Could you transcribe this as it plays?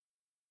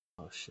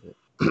shit.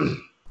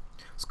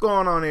 What's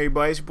going on,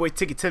 everybody? It's your boy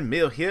Ticket 10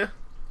 Mil here.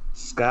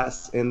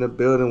 Scott's in the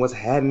building. What's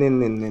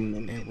happening?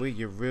 And we're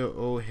your real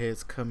old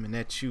heads coming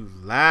at you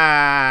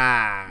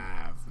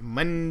live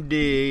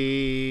Monday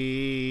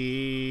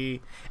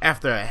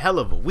after a hell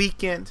of a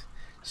weekend.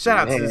 Shout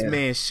out to this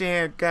man,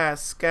 Shan God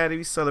Scotty.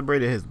 We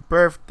celebrated his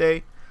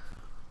birthday.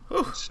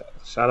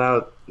 Shout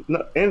out.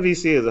 No,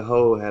 NVC as a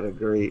whole had a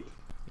great.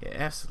 Yeah,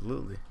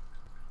 absolutely.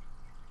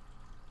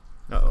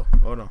 Uh-oh.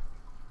 Hold on.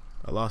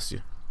 I lost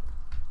you.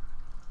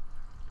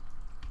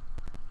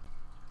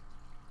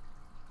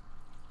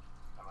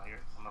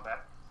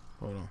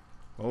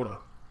 Hold on.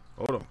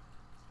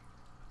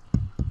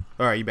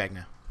 All right, you back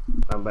now.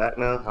 I'm back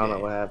now. I don't know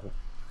what happened.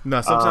 No,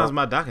 sometimes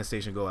my docking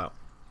station go out.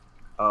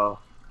 Oh,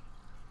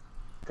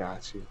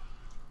 got you.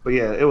 But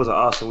yeah, it was an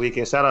awesome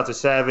weekend. Shout out to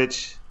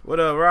Savage. What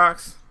up,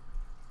 Rocks?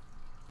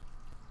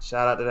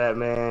 Shout out to that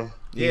man.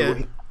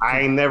 Yeah.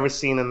 I ain't never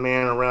seen a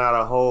man run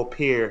out a whole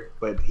pier,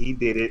 but he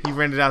did it. He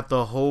rented out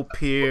the whole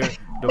pier,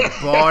 the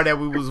bar that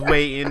we was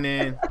waiting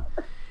in.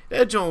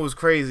 That joint was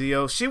crazy,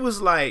 yo. She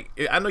was like,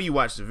 I know you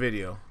watched the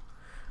video.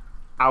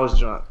 I was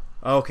drunk.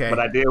 Okay. But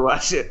I did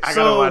watch it. I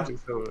gotta watch it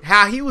soon.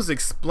 How he was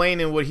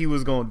explaining what he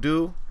was gonna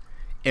do,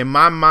 in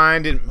my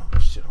mind, hold on, let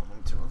me turn on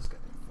this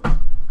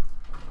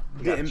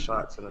goddamn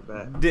shots in the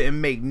back. Didn't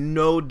make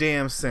no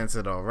damn sense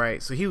at all,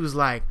 right? So he was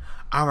like,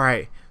 all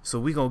right, so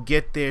we gonna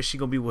get there, she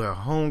gonna be with her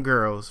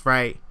homegirls,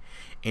 right?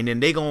 And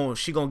then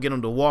she gonna get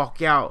them to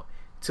walk out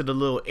to the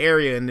little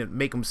area and then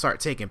make them start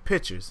taking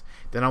pictures.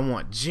 Then I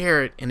want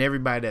Jared and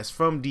everybody that's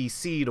from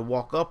DC to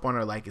walk up on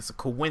her like it's a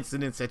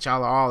coincidence that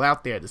y'all are all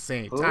out there at the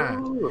same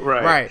time. Ooh,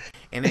 right. Right.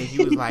 And then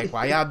he was like,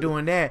 while y'all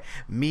doing that,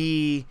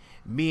 me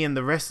and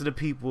the rest of the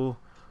people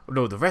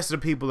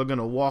are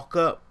gonna walk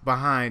up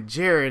behind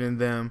Jared and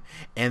them,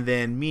 and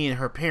then me and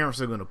her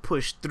parents are gonna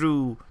push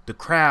through the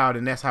crowd,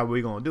 and that's how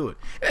we're gonna do it.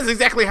 That's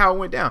exactly how it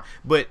went down.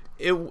 But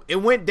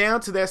it went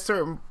down to that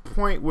certain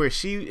point where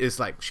she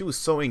was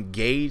so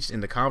engaged in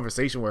the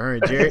conversation with her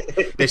and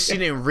Jared that she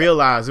didn't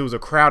realize it was a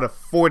crowd of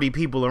 40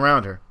 people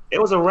around her.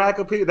 It was a rack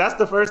of people. That's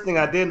the first thing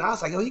I did. And I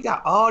was like, he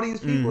got all these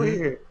people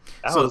here.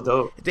 That was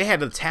dope. They had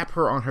to tap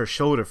her on her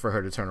shoulder for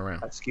her to turn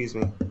around. Excuse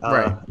me.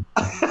 Right.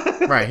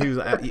 Right. He was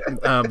like,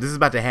 this is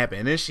about to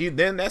happen. And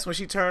then that's when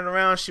she turned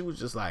around. She was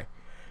just like,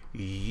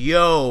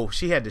 yo.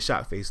 She had the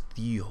shock face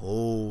the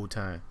whole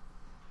time.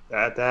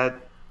 I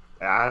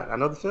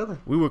know the feeling.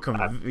 We were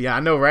yeah, I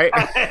know, right?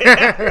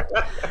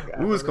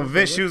 We was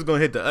convinced she was going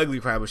to hit the ugly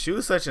cry, but she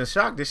was such in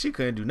shock that she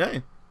couldn't do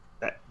nothing.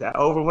 That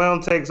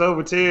overwhelm takes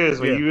over tears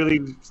when you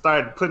really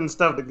start putting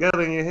stuff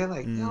together in your head.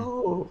 Like,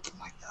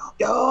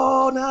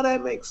 yo, now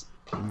that makes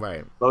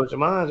blows your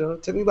mind, yo.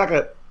 It took me like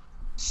a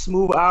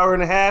smooth hour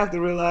and a half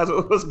to realize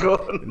what was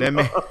going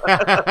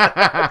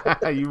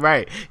on. You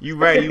right. You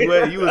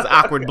was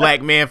awkward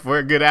black man for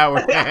a good hour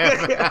and a half.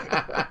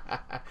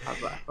 I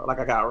felt like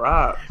I got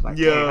robbed. Like,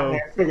 I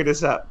can't figure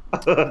this out.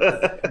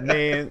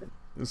 Man,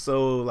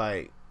 so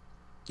like,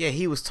 yeah,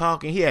 he was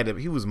talking.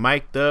 He was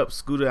mic'd up.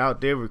 Scooter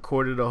out there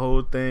recorded the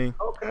whole thing.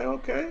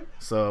 Okay.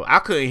 So I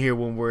couldn't hear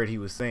one word he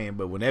was saying,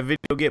 but when that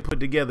video get put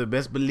together,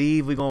 best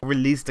believe we're gonna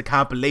release the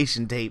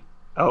compilation tape.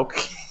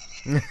 Okay.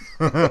 It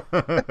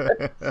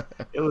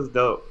was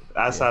dope.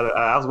 I saw that.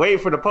 I was waiting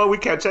for the poll. We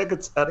kept checking.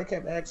 They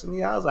kept asking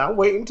me. I was like, I'm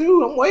waiting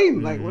too. I'm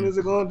waiting. Like, when is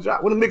it going to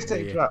drop? When the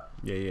mixtape drop?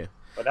 Yeah.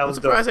 But that was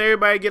surprised dope.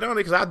 Everybody get on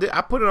it because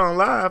I put it on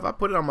live. I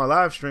put it on my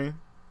live stream.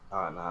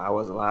 Oh no, I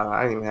wasn't live.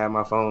 I didn't even have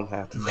my phone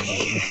half the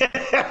way.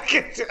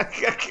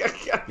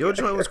 Your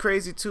joint was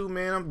crazy too,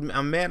 man.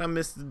 I'm mad I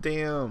missed the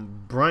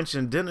damn brunch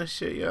and dinner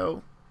shit,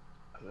 yo.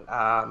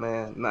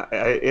 Man,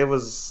 it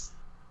was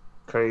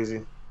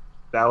crazy.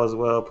 That was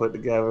well put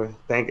together.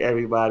 Thank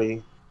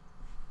everybody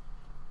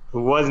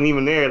who wasn't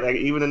even there. Like,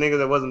 even the niggas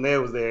that wasn't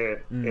there was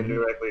there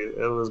indirectly.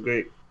 It was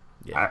great.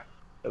 Yeah,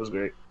 it was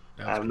great.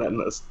 Was I have nothing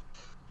else.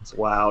 It's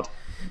wild.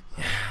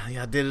 Yeah,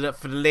 y'all did it up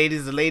for the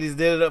ladies. The ladies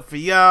did it up for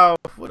y'all.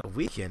 What a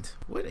weekend.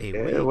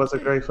 It was a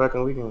great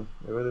fucking weekend.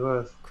 It really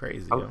was.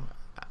 Crazy, yo.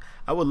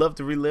 I would love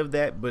to relive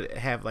that, but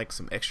have like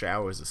some extra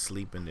hours of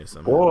sleep in there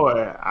somehow.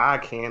 Boy, I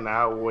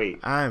cannot wait.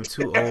 I am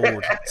too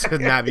old to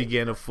not be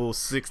getting a full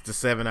 6 to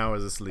 7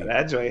 hours of sleep.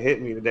 That joint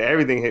hit me today.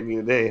 Everything hit me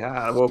today.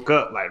 I woke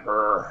up like,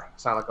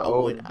 sound like an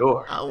old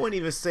door. I wouldn't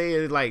even say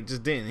it like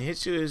just didn't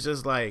hit you. It's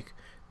just like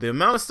the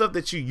amount of stuff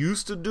that you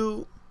used to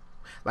do.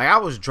 Like, I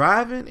was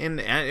driving, and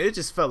it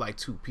just felt like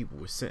two people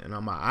were sitting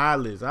on my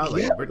eyelids. I was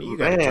like, Brittany, you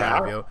gotta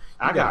drive, yo.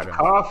 I got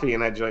coffee,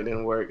 and that joint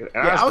didn't work.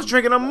 I was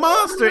drinking a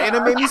Monster, and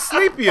it made me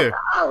sleepier.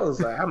 I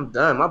was like, I'm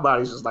done. My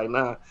body's just like,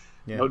 nah.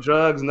 Yeah. No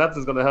drugs,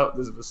 nothing's gonna help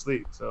this but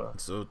sleep.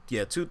 So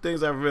yeah, two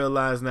things I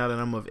realized now that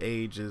I'm of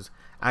age is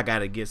I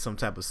gotta get some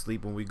type of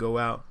sleep when we go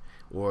out,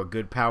 or a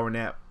good power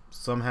nap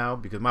somehow,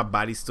 because my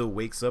body still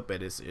wakes up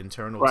at its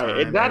internal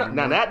time.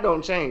 Now that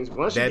don't change.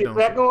 Once you get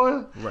back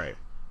going, right,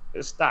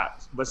 it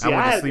stops. But see, I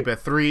went to sleep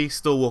at 3,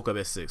 still woke up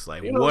at 6.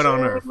 Like, what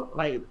on earth?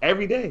 Like,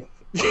 every day.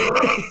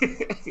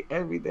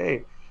 Every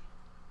day.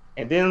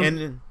 And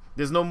then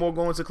there's no more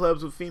going to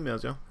clubs with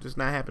females, yo. Just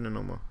not happening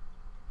no more.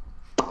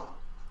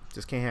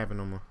 Just can't happen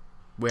no more.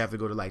 We have to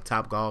go to like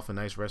Top Golf, a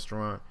nice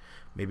restaurant.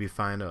 Maybe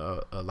find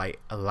a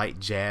light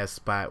jazz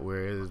spot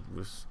where it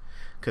was,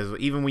 because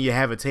even when you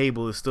have a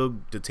table, it's still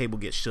the table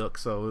gets shook,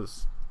 so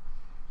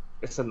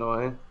it's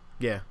annoying.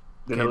 Yeah.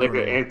 Then the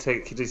liquor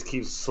intake just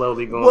keeps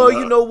slowly going. Well, up.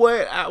 you know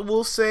what? I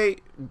will say,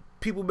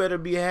 people better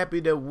be happy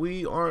that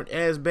we aren't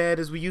as bad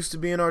as we used to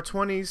be in our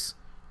 20s,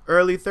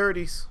 early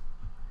 30s,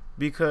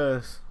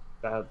 because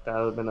that would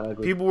have been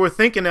ugly. People were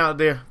thinking out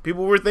there.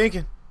 People were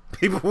thinking.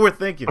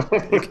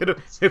 It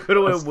could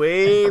have went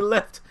way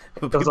left.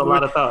 There was a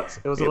lot of thoughts.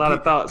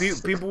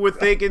 People were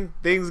thinking.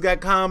 Things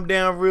got calmed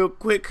down real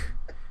quick.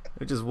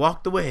 They just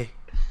walked away.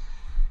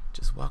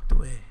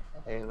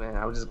 Hey man,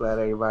 I'm just glad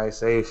everybody's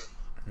safe.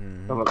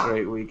 From a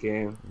great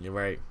weekend. You're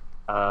right.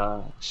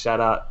 Shout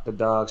out the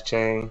dog's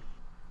chain.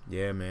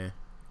 Yeah, man.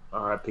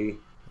 R.I.P.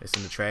 It's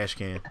in the trash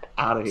can.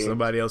 Out of here.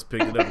 Somebody else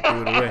picked it up and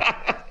threw it away.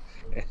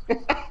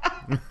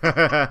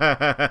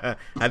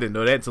 I didn't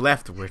know that until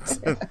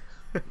afterwards.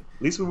 At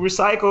least we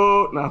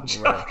recycled. No, I'm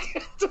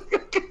joking.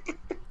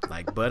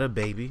 Like butter,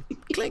 baby.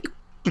 Clink.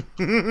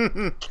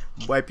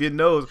 Wipe your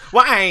nose.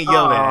 Why I ain't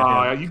yelling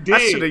at him? You did. I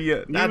should have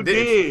yelled. I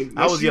did.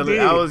 I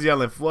was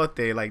yelling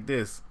fuerte like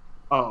this.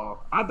 Oh,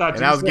 I thought.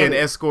 And I was getting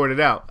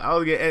escorted out. I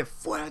was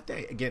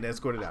getting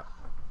escorted out.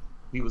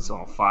 He was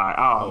on fire.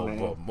 Oh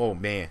man. Oh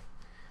man.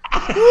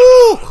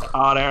 Woo!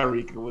 Oh, that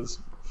Rika was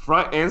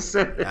front and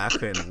center. I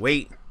couldn't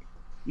wait.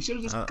 You should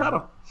have just cut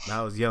him.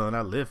 I was yelling,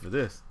 I live for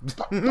this.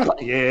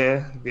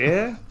 Yeah.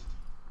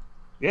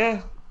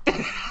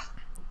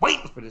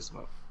 Waiting for this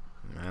one.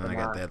 And I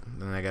got that.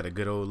 Then I got a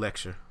good old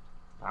lecture.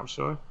 I'm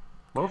sure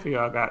both of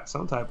y'all got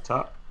some type of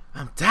talk.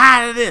 I'm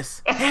tired of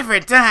this. Every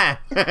time.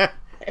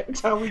 Every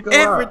time we go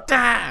Every out.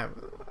 time.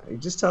 I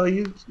just tell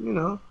you, It's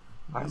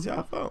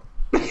y'all fault.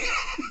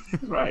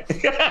 Right.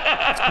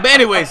 But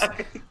anyways,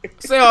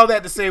 say all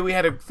that to say we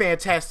had a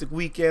fantastic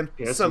weekend.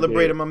 Yes,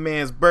 celebrated my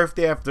man's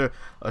birthday after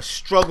a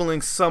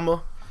struggling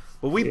summer.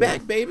 But we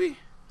back, baby.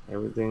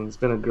 Everything's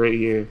been a great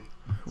year.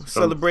 We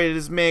celebrated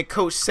this man,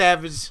 Coach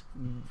Savage,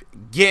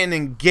 getting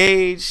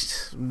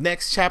engaged.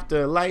 Next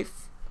chapter of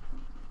life.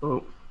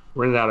 Oh,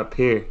 rented out a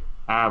pier.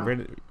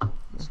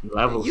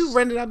 Levels. You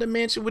rented out the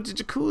mansion with the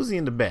jacuzzi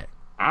in the back.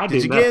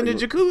 Did you get in the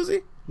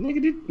jacuzzi?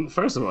 Nigga,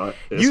 first of all,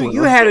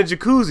 you had a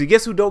jacuzzi.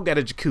 Guess who don't got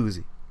a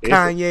jacuzzi?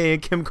 Kanye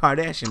and Kim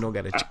Kardashian don't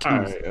got a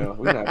jacuzzi. All right,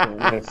 we're not doing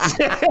this.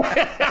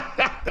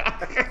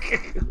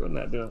 We're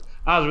not doing.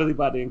 I was really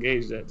about to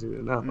engage that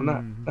too. No,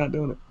 I'm not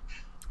doing it.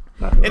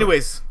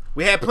 Anyways,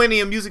 we had plenty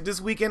of music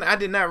this weekend. I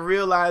did not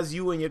realize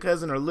you and your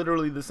cousin are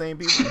literally the same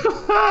people.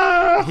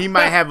 He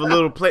might have a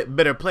little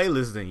better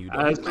playlist than you.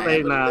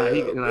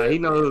 He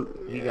knows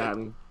he got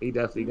me. He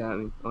definitely got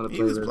me on the playlist.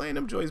 He was playing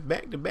them joints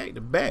back to back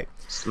to back.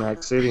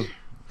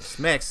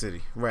 Smack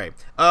City, right.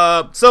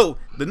 So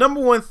the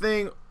number one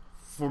thing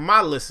for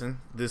my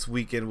listen this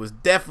weekend was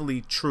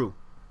definitely True.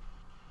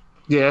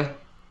 Yeah.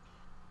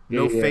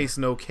 No Face,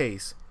 No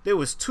Case. There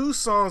was 2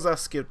 songs I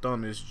skipped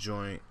on this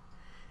joint.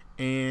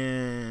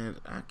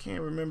 And I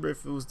can't remember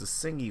if it was the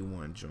singy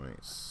one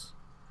joints.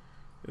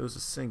 It was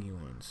the singy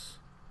ones.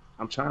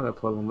 I'm trying to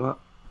pull them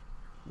up.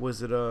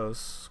 Was it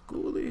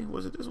Schoolie?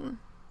 Was it this one?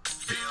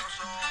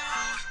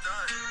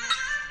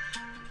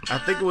 I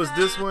think it was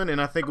this one,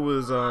 and I think it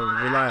was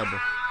Reliable.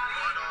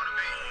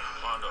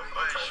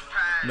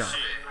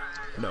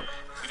 No,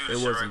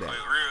 it wasn't that.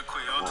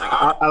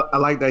 I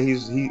like that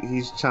he's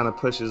trying to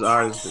push his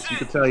artists. You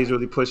can tell he's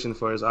really pushing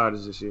for his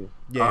artists this year.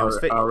 Yeah, it was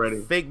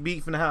already fake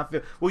beef and how I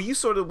feel. Well, we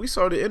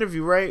saw the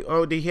interview, right?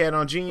 Oh, that he had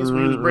on Genius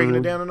when he was breaking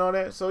it down and all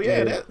that. So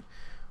that,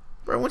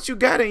 bro, once you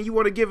got it and you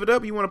want to give it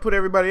up, you want to put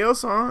everybody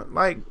else on.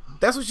 Like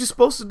that's what you're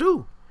supposed to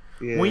do.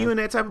 Yeah. When you're in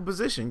that type of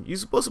position, you're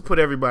supposed to put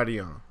everybody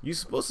on. You're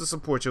supposed to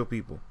support your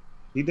people.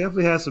 He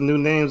definitely has some new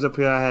names up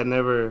here. I had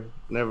never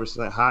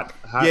seen. Hot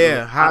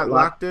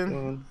Locked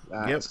In.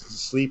 Yep.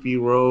 Sleepy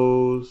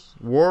Rose.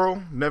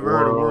 Whirl. Never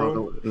heard of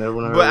Whirl.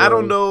 Never heard. But I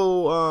don't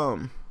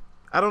know.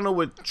 I don't know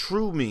what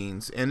True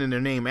means, and then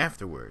their name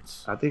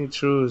afterwards. I think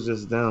True is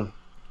just them.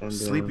 And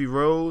Sleepy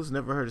Rose.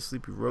 Never heard of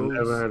Sleepy Rose.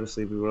 Never heard of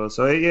Sleepy Rose.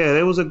 So yeah,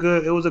 it was a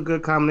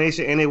good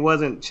combination, and it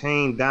wasn't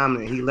chain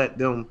dominant. He let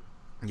them.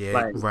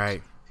 Yeah.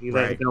 Right. He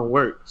let them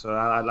work. So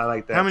I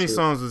like that. How many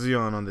songs was he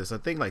on this? I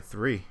think like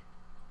 3.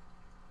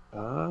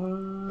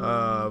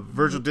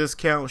 Virtual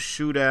Discount,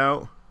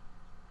 Shootout,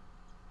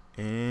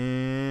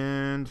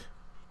 and I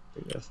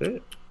think that's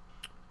it.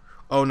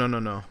 Oh no!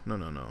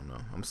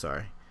 I'm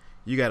sorry.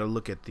 You got to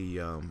look at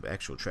the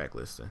actual track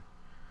listing.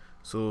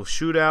 So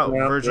Shootout,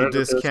 Virtual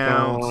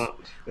Discount,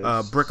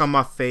 Brick on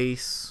My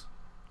Face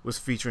was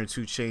featuring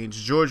 2 Chainz.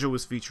 Georgia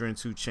was featuring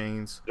 2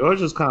 Chainz.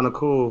 Georgia's kind of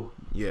cool.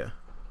 Yeah.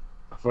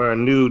 For a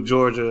new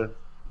Georgia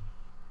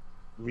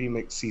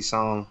remixy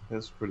song.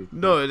 That's pretty cool.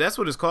 No, that's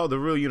what it's called, The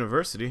Real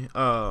University,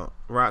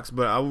 Rocks.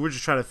 But we're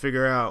just trying to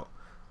figure out,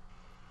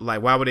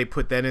 like, why would they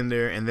put that in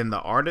there and then the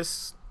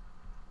artists,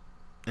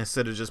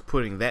 instead of just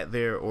putting that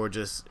there, or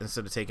just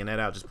instead of taking that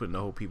out, just putting the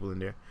whole people in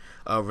there.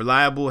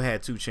 Reliable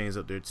had 2 Chainz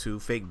up there too.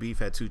 Fake Beef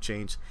had 2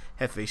 Chainz.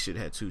 Hefe Shit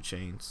had 2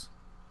 Chainz.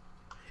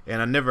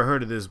 And I never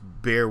heard of this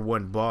Bear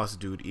One Boss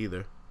dude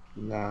either.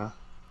 Nah.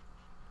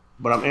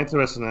 But I'm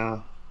interested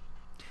now.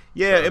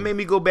 Yeah, it made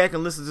me go back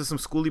and listen to some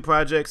Schoolie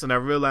projects, and I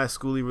realized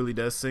Schoolie really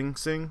does sing.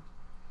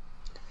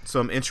 So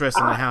I'm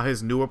interested in how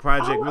his newer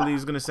project really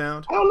is gonna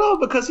sound. I don't know,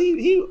 because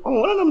he on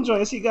one of them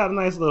joints he got a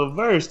nice little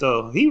verse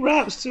though. He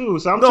raps too,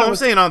 so I'm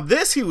saying on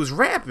this he was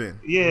rapping.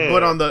 Yeah,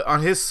 but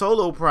on his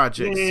solo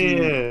project,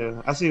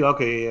 I see.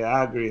 Okay, yeah,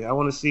 I agree. I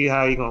want to see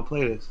how he gonna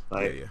play this,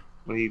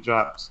 when he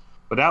drops.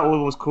 But that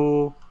one was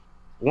cool.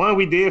 One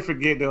we did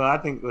forget though, I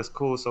think was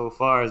cool so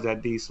far, is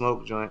that D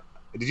Smoke joint.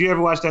 Did you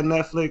ever watch that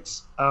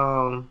Netflix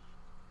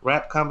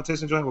rap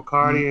competition joint with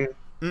Cardi? I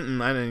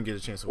didn't get a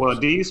chance to watch. Well,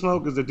 D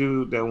Smoke is the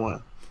dude that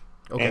won.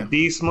 Okay. And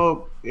D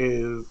Smoke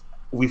is,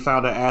 we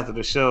found out after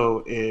the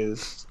show,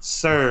 is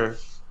Sir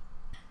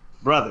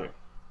brother.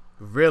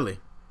 Really?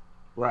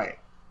 Right.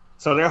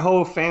 So their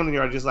whole family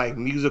are just like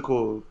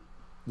musical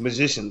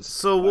magicians.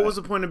 So what was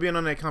the point of being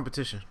on that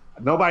competition?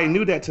 Nobody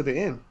knew that to the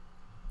end.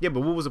 Yeah,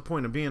 but what was the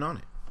point of being on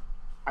it?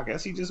 I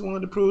guess he just wanted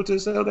to prove to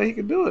himself that he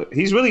could do it.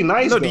 He's really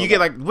nice. No, do you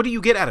get what do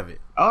you get out of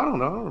it? I don't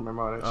know. I don't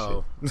remember all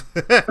that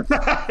shit.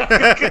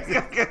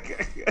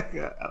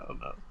 I don't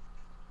know.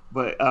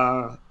 But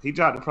he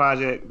dropped the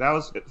project. That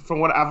was, from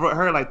what I've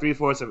heard, like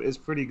 3/4 of it. It's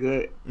pretty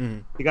good. Mm-hmm.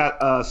 He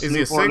got Snoop. Is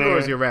he a singer or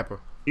is he a rapper?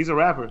 He's a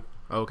rapper.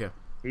 Oh, okay.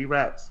 He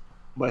raps,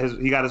 but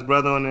he got his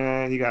brother on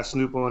there. He got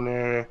Snoop on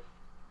there.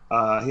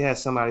 He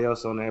has somebody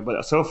else on there.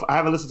 But I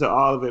haven't listened to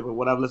all of it. But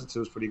what I've listened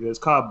to is pretty good. It's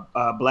called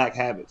Black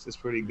Habits. It's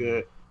pretty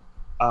good.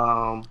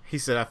 He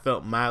said, "I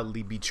felt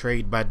mildly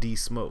betrayed by D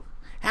Smoke."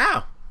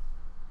 How?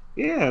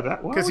 Yeah,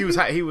 because he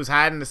was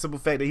hiding the simple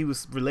fact that he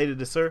was related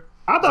to Sir.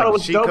 I thought it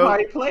was dope how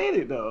he played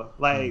it though.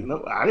 Like,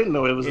 no, I didn't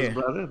know it was his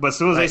brother. But as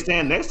soon as they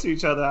stand next to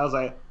each other, I was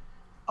like,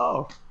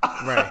 oh,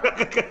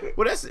 right.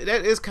 Well,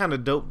 that is kind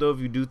of dope though. If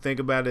you do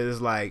think about it,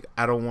 it's like,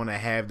 I don't want to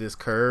have this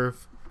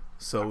curve,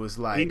 so it's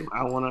like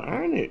I want to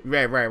earn it.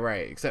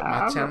 Right. Except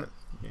my talent.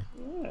 Yeah.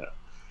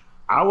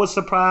 I was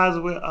surprised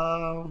with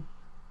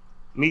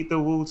Meet the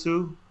Woo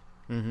too.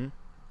 Mm-hmm.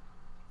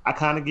 I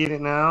kind of get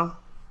it now.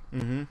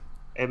 Mm-hmm.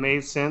 It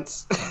made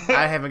sense.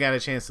 I haven't got a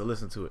chance to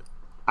listen to it.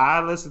 I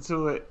listened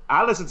to it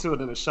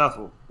in a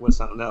shuffle with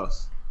something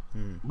else.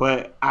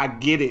 But I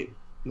get it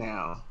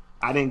now.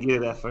 I didn't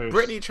get it at first.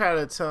 Brittany tried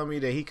to tell me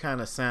that he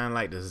kind of sound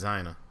like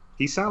Designer.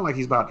 He sound like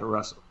he's about to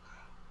wrestle.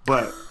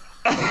 But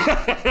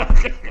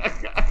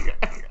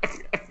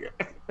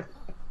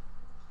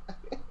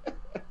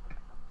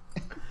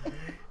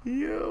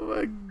oh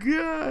my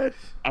god.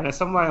 And then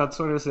somebody on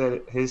Twitter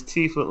said his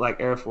teeth look like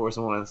Air Force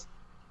Ones.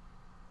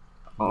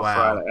 On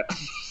Friday.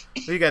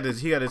 He got the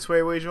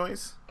Treyway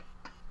joints?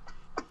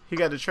 He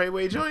got the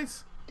Treyway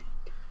joints?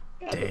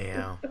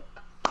 Damn.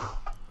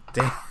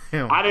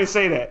 I didn't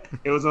say that.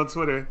 It was on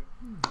Twitter.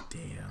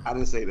 Damn. I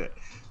didn't say that.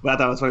 But I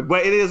thought it was funny.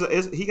 But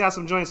he got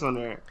some joints on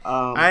there.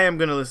 I am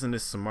going to listen to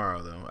this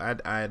tomorrow, though.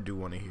 I do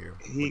want to hear.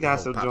 He got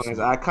some joints.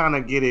 I kind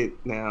of get it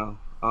now.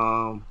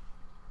 I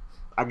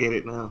get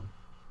it now.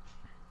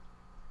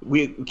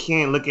 We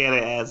can't look at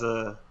it as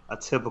a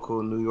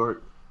typical New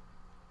York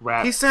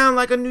rap. He sounds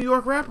like a New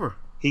York rapper.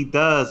 He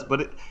does,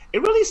 but it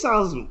really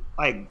sounds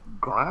like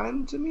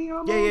grime to me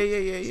almost.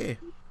 Yeah.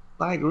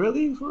 Like,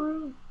 really, for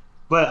real?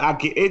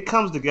 But it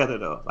comes together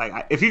though.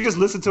 Like, if you just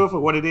listen to it for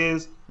what it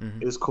is,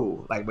 it's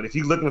cool. Like, but if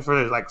you're looking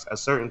for like a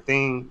certain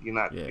thing, you're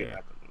not gonna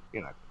get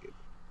it.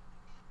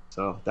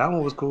 So that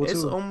one was cool too.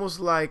 It's almost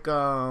like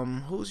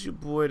who's your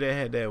boy that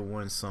had that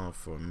one song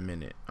for a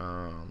minute?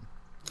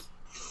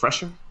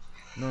 Fresher?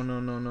 No.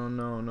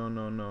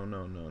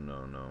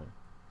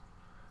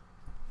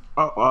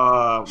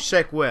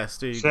 Sheck West.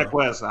 There you go. Sheck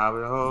West.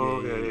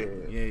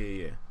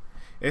 Yeah.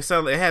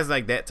 It has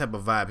like that type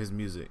of vibe. His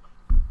music.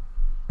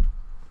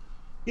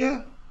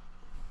 Yeah.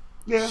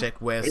 Sheck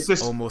West,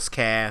 almost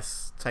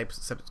cast type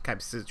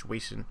of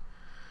situation.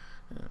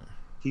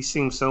 He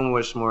seemed so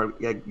much more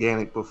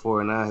organic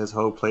before. Now his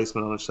whole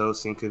placement on the show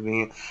seemed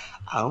convenient.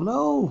 I don't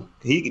know.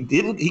 He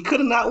could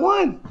have not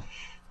won.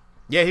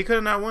 Yeah, he could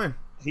have not won.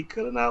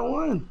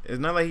 It's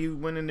not like he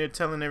went in there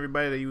telling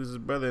everybody that he was his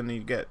brother and he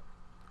got.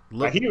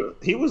 Like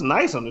he was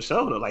nice on the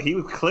show though. Like, he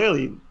was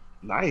clearly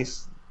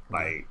nice.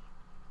 Like,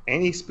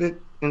 and he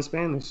spit in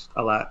Spanish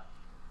a lot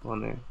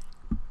on there.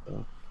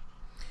 So,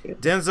 yeah.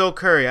 Denzel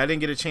Curry. I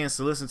didn't get a chance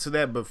to listen to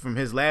that, but from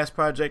his last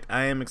project,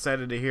 I am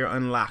excited to hear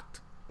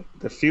Unlocked.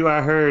 The few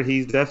I heard,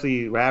 he's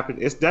definitely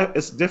rapping. It's different.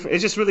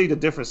 It's just really the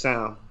different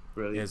sound,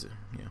 really. Is it?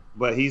 Yeah.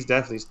 But he's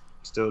definitely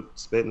still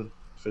spitting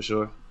for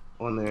sure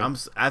on there.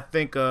 I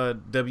think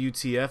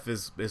WTF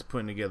is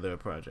putting together a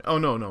project. Oh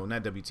no,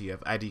 not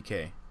WTF.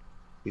 IDK.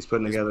 He's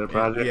putting together a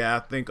project. Yeah, I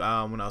think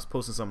when I was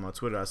posting something on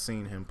Twitter, I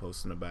seen him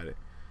posting about it.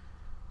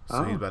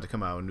 So he's about to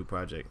come out with a new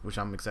project, which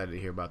I'm excited to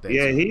hear about that.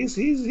 Yeah, he's.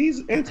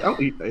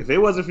 If it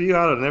wasn't for you,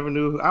 I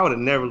would have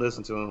never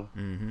listened to him.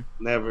 Mm-hmm.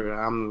 Never.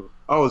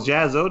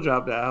 Jaz-O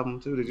dropped the album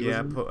too. Did you?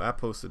 Yeah, I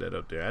posted that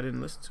up there. I didn't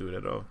listen to it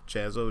at all.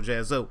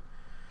 Jaz-O.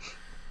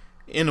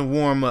 In a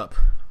warm up,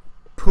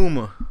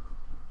 Puma.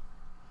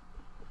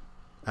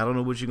 I don't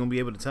know what you're gonna be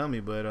able to tell me,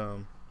 but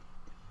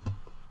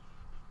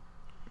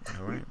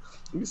All right.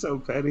 You so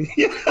petty.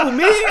 Who,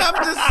 me?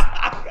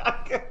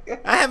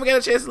 I haven't got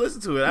a chance to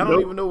listen to it. I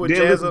don't even know what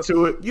Jaz-O.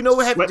 To it. You know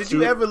what? Did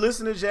you ever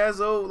listen to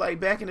Jaz-O like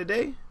back in the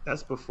day?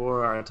 That's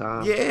before our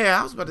time. Yeah,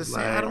 I was about to say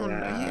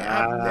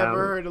I've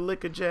never heard a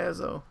lick of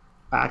Jaz-O.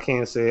 I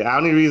can't say. The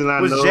only reason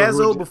I was know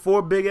Jaz-O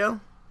before Big L,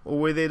 or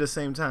were they the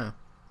same time?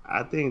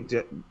 I think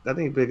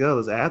Big L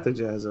is after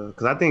Jaz-O,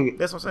 because I think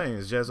that's what I'm saying.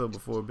 Is Jaz-O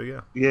before Big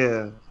L?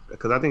 Yeah,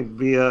 because I think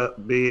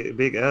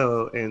Big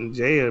L and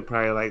Jay are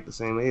probably like the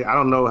same age. I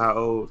don't know how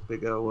old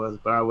Big L was,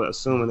 but I would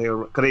assume they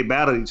were, because they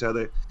battled each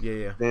other.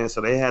 Yeah. Then so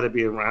they had to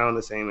be around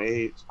the same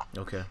age.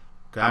 Okay,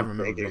 I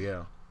remember Big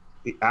L.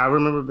 I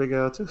remember Big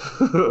L too.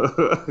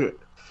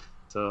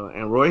 So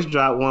and Royce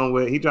dropped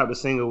a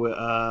single with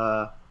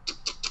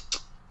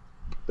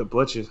The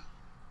Butcher.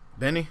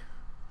 Benny.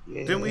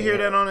 Yeah. Didn't we hear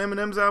that on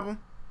Eminem's album?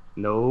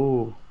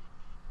 No,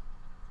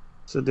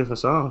 it's a different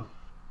song.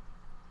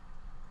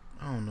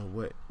 I don't know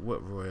what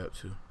Roy up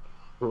to.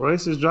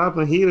 Royce is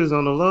dropping heaters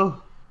on the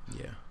low.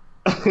 Yeah.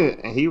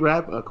 And he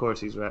rapping. Of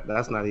course he's rapping.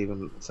 That's not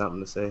even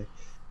something to say.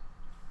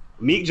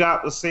 Meek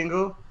dropped a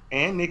single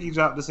and Nicki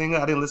dropped a single.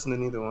 I didn't listen to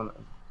neither one of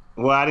them.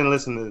 Well, I didn't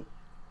listen to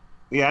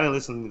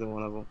neither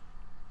one of them.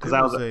 Because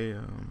I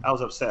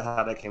was upset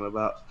how that came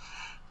about.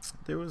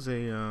 There was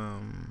a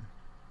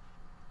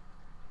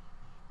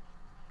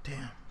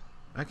damn,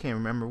 I can't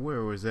remember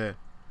where was that.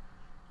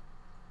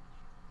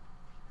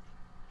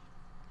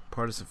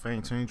 Partisan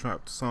Fame, Tony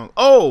dropped the song.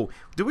 Oh,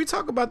 did we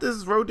talk about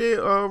this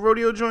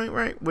rodeo joint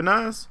right with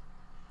Nas?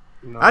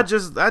 No. I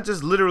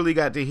just literally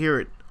got to hear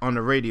it on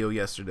the radio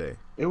yesterday.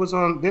 It was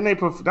on.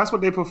 That's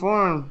what they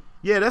performed.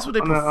 Yeah, that's what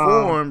they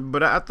performed.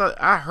 But I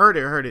thought I heard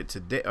it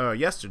today,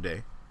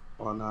 yesterday.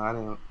 Oh no, I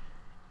didn't.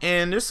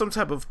 And there's some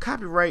type of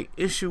copyright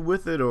issue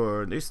with it,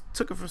 or they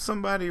took it from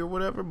somebody or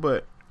whatever.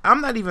 But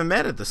I'm not even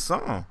mad at the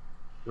song.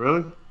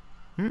 Really?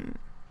 Hmm.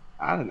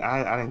 I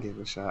didn't give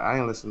it a shot. I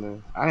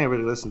didn't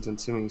really listen to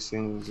too many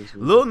singles this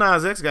week. Lil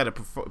Nas X got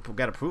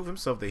to prove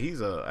himself that he's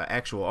a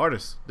actual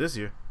artist this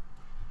year.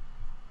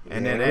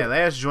 And then that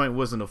last joint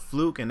wasn't a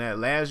fluke, and that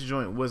last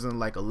joint wasn't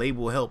like a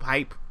label help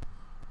hype.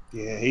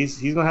 Yeah, he's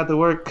gonna have to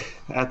work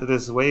after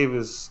this wave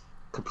is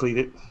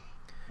completed.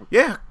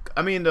 Yeah,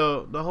 I mean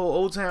the whole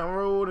Old Town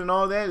Road and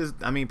all that is.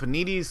 I mean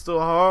Panini is still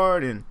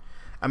hard, and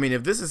I mean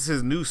if this is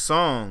his new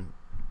song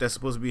that's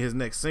supposed to be his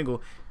next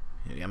single,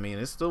 I mean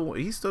he's still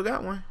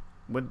got one.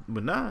 With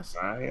Nas,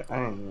 I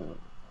gotta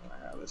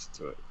listen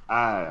to it.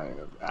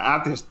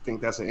 I just think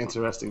that's an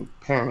interesting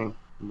pairing,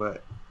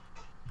 but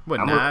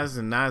Nas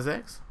and Nas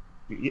X?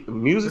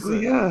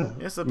 Musically, yeah,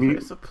 it's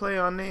a play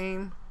on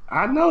name.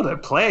 I know the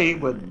play,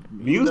 but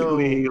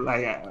musically,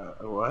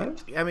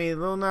 what? I mean,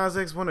 Lil Nas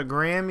X won a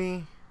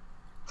Grammy.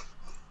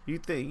 You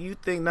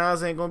think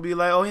Nas ain't gonna be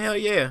like, oh hell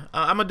yeah,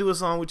 I'm gonna do a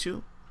song with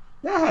you?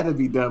 That had to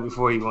be done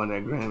before he won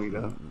that Grammy,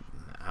 though.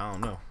 I don't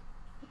know.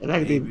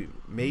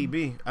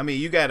 Maybe. I mean,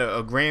 you got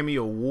a Grammy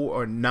award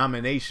or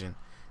nomination.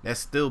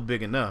 That's still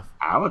big enough.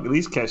 I would at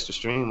least catch the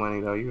stream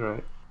money, though. You're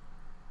right.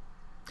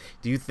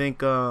 Do you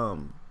think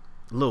Lil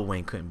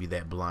Wayne couldn't be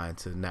that blind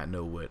to not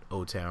know what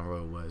Old Town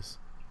Road was?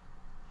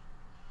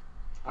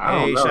 I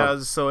don't know. Shout out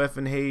to So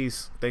Effin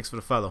Hayes. Thanks for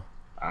the follow.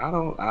 I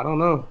don't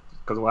know.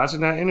 Because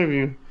watching that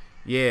interview,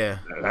 yeah,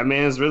 that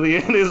man's really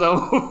in his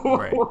own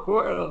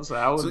world.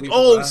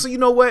 So you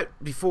know what?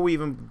 Before we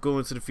even go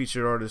into the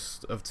featured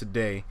artist of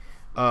today.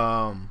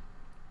 How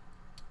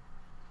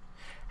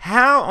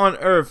on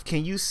earth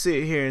can you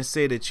sit here and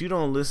say that you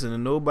don't listen to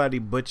nobody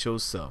but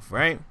yourself,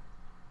 right?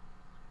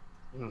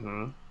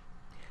 Mm-hmm.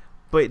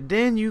 But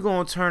then you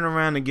gonna turn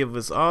around and give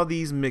us all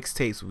these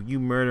mixtapes with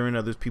you murdering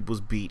other people's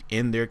beat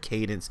in their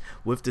cadence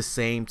with the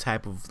same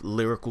type of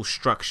lyrical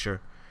structure.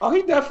 Oh,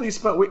 he definitely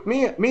spun.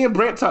 Me and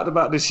Brent talked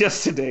about this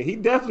yesterday. He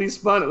definitely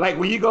spun it. Like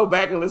when you go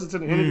back and listen to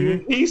the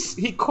interview,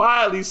 he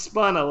quietly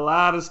spun a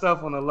lot of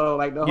stuff on the low,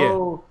 like the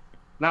whole.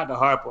 Not to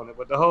harp on it,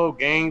 but the whole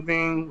gang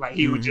thing, like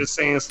he was just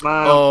saying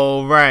slime.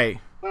 Oh,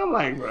 right. I'm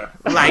like, bro.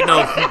 Like,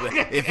 no,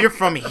 if you're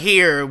from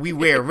here, we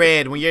wear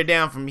red. When you're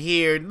down from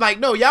here, like,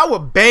 no, y'all were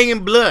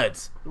banging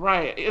bloods.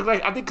 Right. It's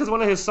like, I think because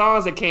one of his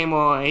songs that came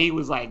on, he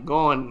was like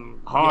going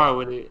hard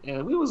with it.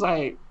 And we was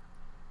like,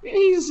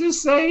 he's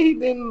just saying he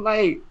didn't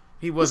like.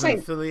 He wasn't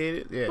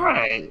affiliated? Yeah.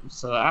 Right.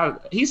 So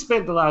he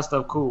spent a lot of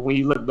stuff cool. When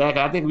you look back,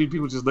 I think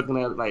people just looking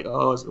at it like,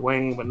 oh, it's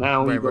Wayne. But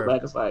now when you go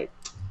back, it's like.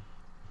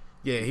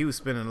 Yeah, he was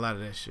spending a lot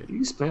of that shit.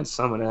 You spent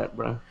some of that,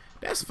 bro.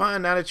 That's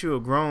fine now that you're a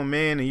grown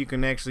man and you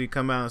can actually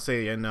come out and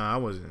say, yeah, no, I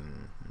wasn't.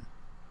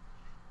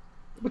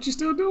 But you're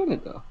still doing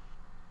it, though.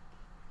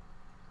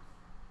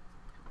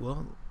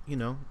 Well, you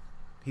know,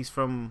 he's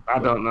from... I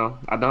don't know.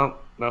 All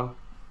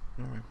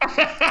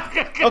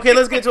right. Okay,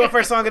 let's get to our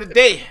first song of the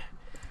day.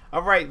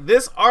 All right,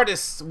 this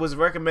artist was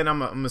recommended.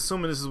 I'm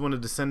assuming this is one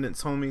of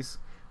Descendants' homies.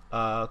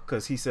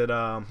 Because he said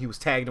he was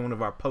tagged in one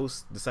of our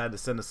posts, decided to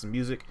send us some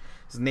music.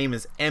 His name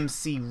is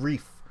MC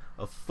Reef,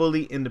 a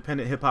fully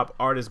independent hip-hop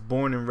artist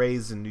born and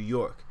raised in New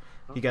York.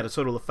 He got a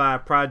total of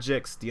 5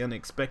 projects: The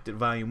Unexpected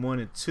Volume 1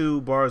 and 2,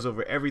 Bars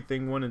Over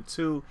Everything 1 and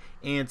 2,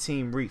 and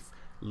Team Reef.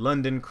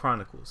 London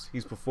Chronicles.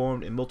 He's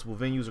performed in multiple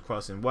venues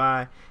across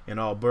NY and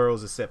all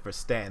boroughs except for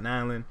Staten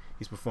Island.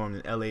 He's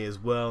performed in LA as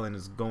well and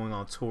is going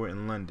on tour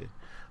in London.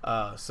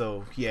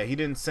 So yeah, he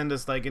didn't send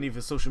us like any of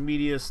his social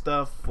media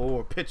stuff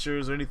or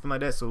pictures or anything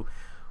like that, so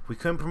we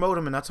couldn't promote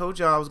him. And I told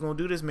y'all I was gonna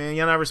do this, man.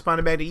 Y'all not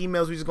responding back to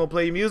emails. We just gonna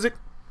play your music.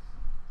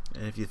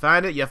 And if you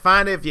find it, you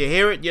find it. If you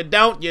hear it, you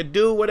don't. You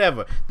do,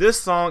 whatever. This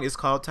song is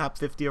called Top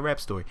 50, a Rap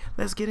Story.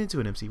 Let's get into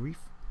it, MC Reef.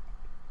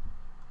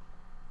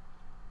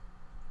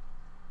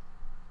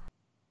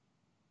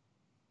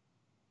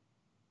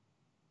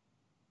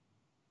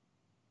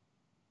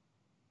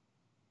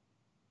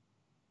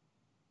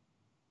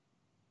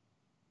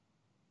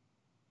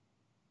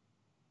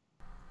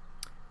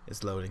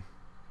 It's loading.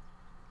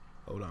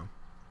 Hold on.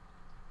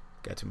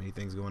 Got too many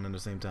things going on at the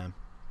same time.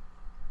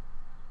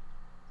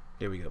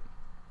 There we go.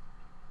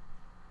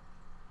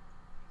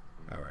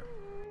 All right.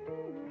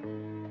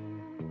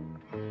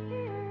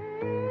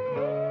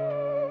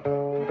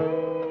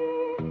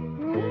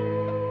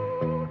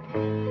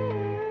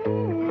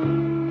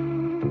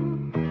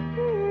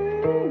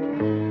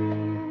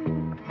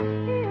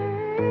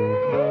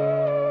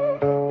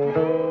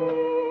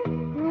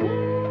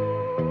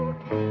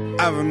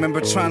 I remember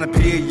trying to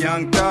be a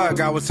young thug.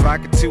 I was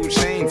rocking 2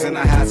 chains and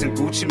I had some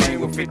Gucci Mane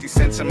with 50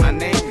 cents in my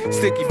name.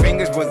 Sticky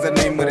Fingers was the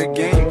name of the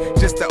game.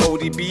 Just the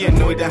ODB,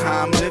 annoyed at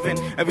how I'm living.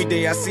 Every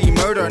day I see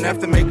murder, enough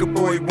to make a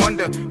boy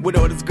wonder, with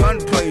all this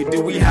gunplay,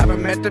 do we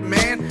haven't met the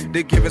man?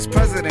 They give us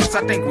presidents,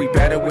 I think we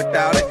better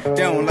without it.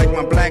 They don't like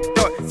my black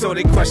thought, so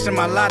they question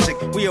my logic.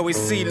 We always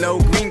see low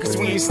green, cause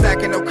we ain't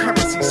stacking no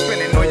currency.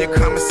 Spending all your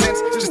common sense,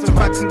 just to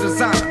rock some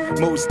designer.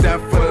 Most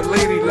death for the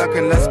lady luck,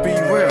 and let's be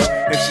real.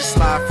 If she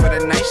slide for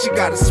the night, she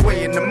gotta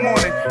sway in the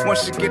morning.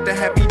 Once she get the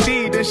heavy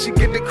D, then she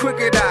get the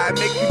crooked eye.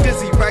 Make you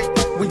dizzy, right?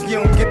 We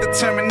don't get the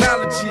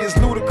terminology, it's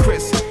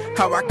ludicrous.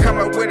 How I come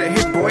up with a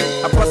hit, boy.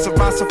 I bust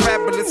around so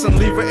fabulous and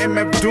leave her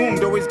MF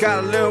doomed. Always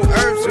got a little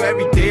herb, so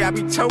every day I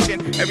be token.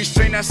 Every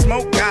strain I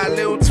smoke got a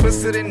little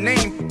twisted in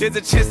name. There's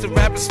a chance the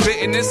rapper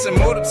spitting this a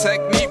motor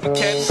technique. But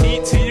catch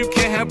heat till you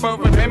can't help but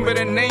remember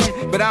the name.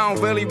 But I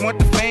don't really want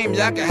the fame,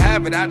 y'all can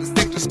have it. I just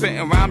stick to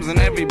spitting rhymes on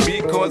every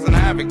beat, causing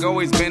havoc.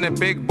 Always been a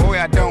big boy,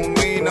 I don't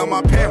lean on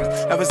my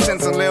parents. Ever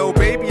since a little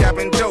baby, I've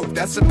been dope.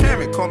 That's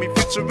apparent, call me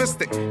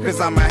futuristic, cause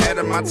I'm ahead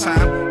of my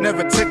time.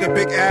 Never take a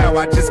big L,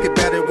 I just get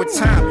better with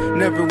time.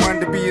 Never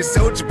wanted to be a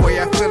soldier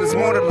boy, I feel it's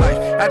more to life.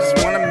 I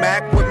just wanna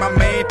Mac with my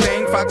main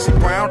thing, Foxy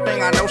Brown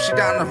thing. I know she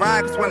down the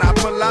ride, cause when I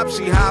pull up,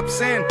 she hops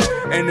in.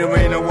 And there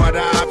ain't no other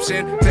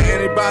option. To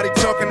anybody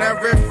talking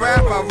that riff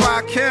rap, I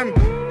rock him.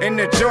 In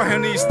the jaw, he'll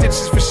need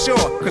stitches for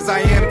sure. Cause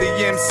I am the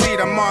MC,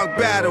 the mark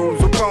battles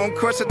with bone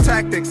crusher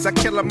tactics. I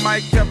kill a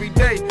mic every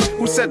day.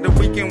 Who said the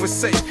weekend was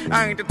safe?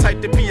 I ain't the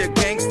type to be a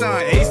gangster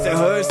and ace the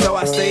hood, so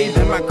I stayed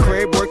in my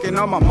crib working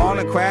on my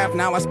monocraft.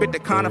 Now I spit the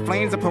kind of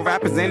flames that put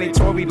rappers in they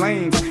Tory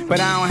lanes.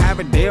 But I don't have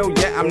a deal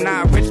yet, I'm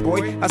not a rich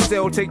boy. I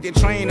still take the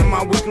train in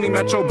my weekly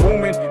metro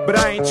booming. But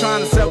I ain't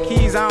trying to sell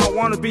keys, I don't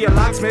wanna be a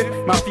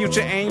locksmith. My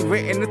future ain't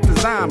written, it's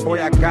designed,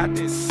 boy, I got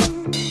this.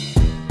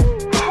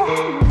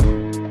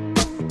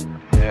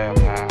 Yeah,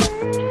 man,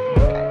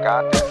 I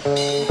got this.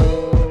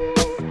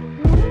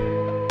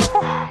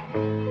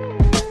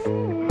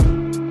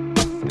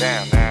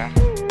 Damn, man.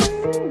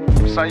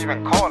 What's I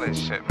even call this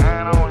shit,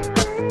 man? I don't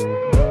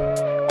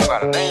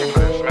got a name for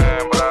this,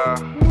 man, but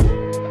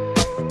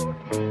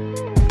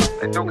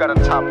they do got a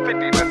top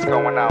 50 list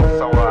going out,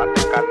 so I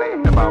think I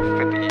named about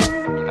 50,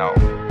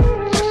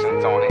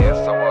 musicians on here,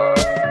 so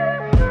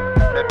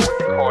maybe we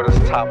can call this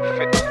top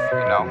 50,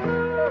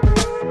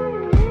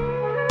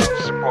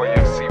 It's your boy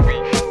MC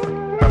Reef,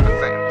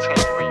 representing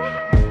Team Reef,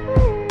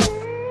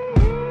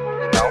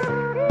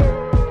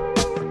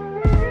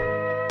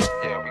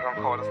 Yeah, we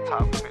gonna call this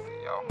top 50,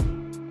 yo.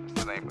 That's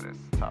the name of this,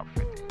 top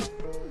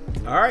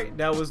 50. Alright,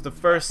 that was the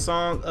first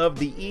song of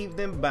the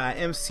evening by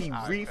MC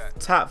Reef,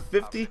 top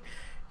 50.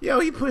 Yo,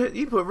 he put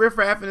Riff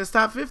Raff in his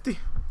top 50.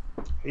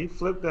 He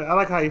flipped that. I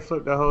like how he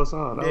flipped the whole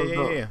song. That was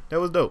dope. Yeah. That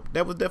was dope.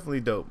 That was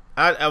definitely dope.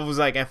 I was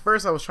like, at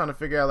first I was trying to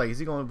figure out, like, is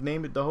he going to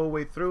name it the whole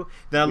way through?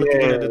 Then I looked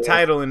at the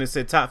title and it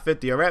said top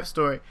 50, a rap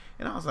story.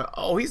 And I was like,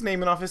 oh, he's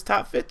naming off his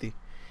top 50.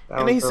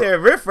 And then he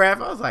said Riff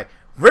Raff. I was like,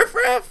 Riff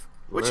Raff?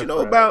 What you know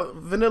about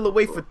Vanilla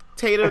Wafer,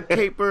 Tater,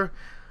 Caper,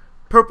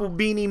 Purple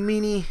Beanie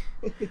Meanie,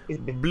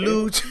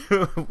 Blue?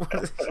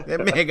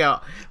 That man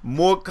got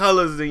more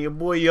colors than your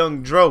boy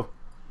Young Dro.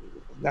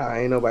 Nah,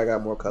 ain't nobody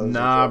got more colors.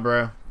 Nah,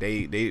 bro.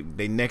 They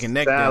neck and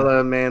neck.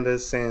 Salamander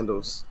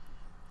sandals.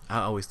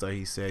 I always thought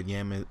he said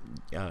yellow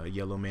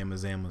mama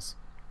zamas.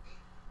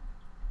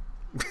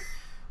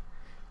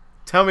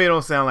 Tell me it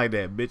don't sound like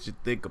that. Bitch, you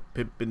think of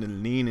Pippin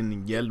and Lean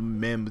and yellow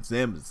mama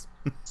zamas.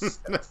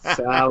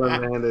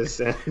 Salamander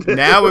sandals.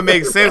 Now it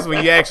makes sense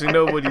when you actually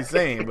know what he's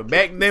saying. But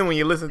back then when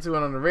you listen to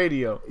it on the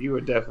radio, you were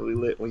definitely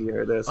lit when you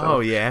heard that song. Oh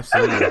yeah,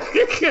 absolutely.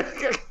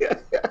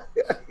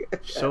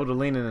 Shoulder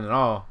leaning and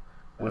all.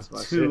 With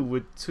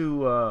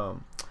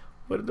two,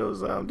 what are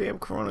those damn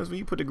Coronas when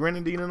you put the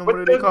grenadine in them? What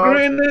are they called?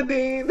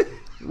 Grenadine.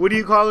 What do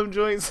you call them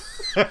joints?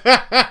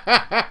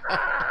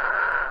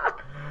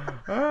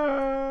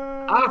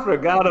 I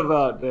forgot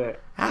about that.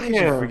 How did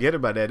you forget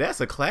about that? That's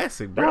a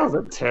classic, bro. That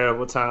was a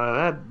terrible time.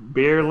 That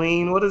beer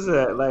lean, what is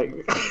that?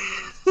 Like,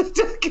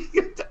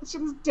 that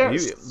shit is terrible.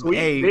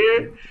 Sweet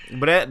beer.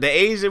 But at the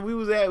age that we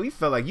was at, we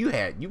felt like you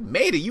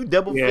made it. You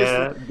double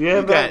fisted.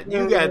 Yeah,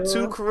 you got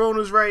 2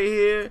 Coronas right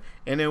here,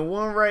 and then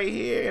 1 right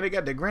here, and they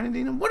got the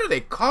grenadine. What are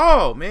they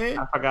called, man?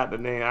 I forgot the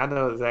name. I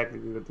know exactly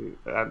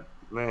what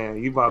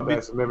man, you brought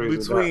back some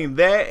memories. Between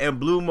that and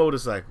Blue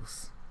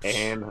Motorcycles.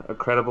 And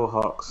Incredible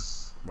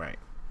Hawks. Right.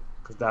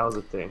 Because that was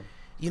a thing.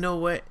 You know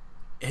what?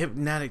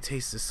 Hypnotic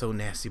tasted so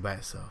nasty by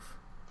itself.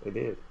 It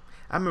did.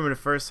 I remember the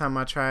first time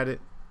I tried it,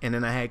 and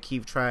then I had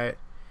Keith try it,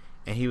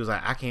 and he was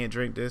like, I can't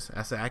drink this.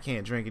 I said, I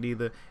can't drink it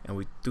either, and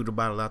we threw the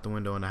bottle out the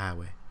window on the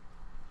highway.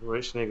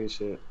 Rich nigga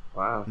shit.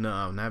 Wow.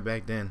 No, not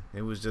back then.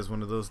 It was just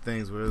one of those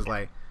things where it was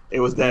like, it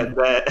was that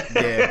bad.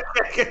 Yeah.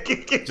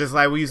 Just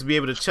like we used to be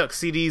able to chuck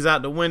CDs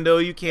out the window.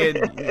 You can't,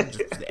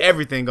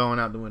 everything going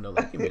out the window.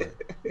 Like,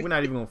 we're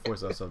not even going to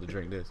force ourselves to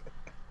drink this.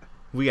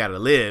 We got to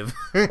live.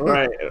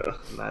 Right.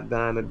 Not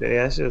dying today.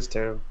 That shit's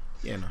terrible.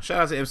 Yeah, no.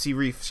 Shout out to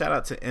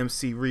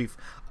MC Reef.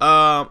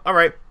 All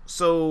right.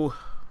 So,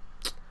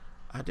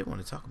 I did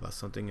want to talk about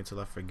something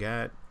until I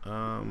forgot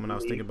when I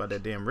was thinking about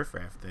that damn Riff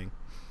Raff thing.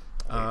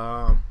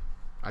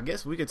 I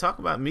guess we could talk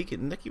about Meek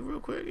and Nicki real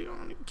quick. You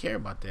don't even care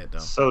about that, though.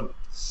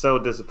 So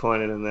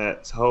disappointed in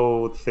that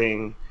whole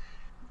thing.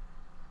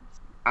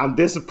 I'm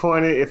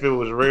disappointed if it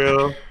was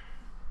real,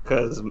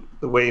 because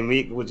the way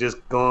Meek was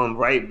just going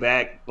right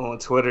back on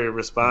Twitter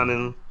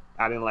responding,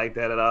 I didn't like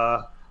that at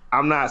all.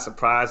 I'm not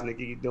surprised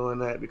Nicki doing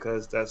that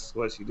because that's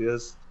what she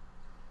does.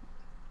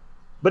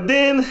 But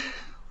then,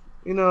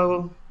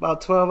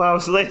 about 12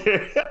 hours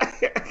later,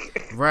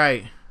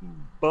 right.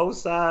 Both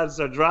sides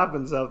are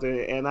dropping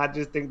something, and I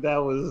just think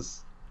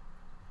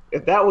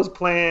if that was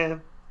planned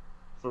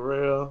for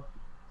real,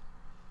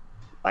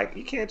 like,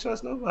 you can't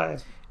trust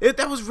nobody.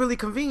 That was really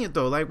convenient,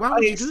 though. Like, why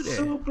would you do that?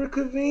 Super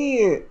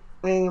convenient.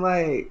 And,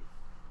 like,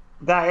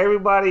 got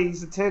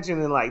everybody's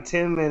attention in, like,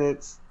 10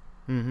 minutes,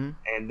 and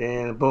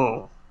then,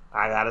 boom,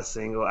 I got a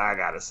single.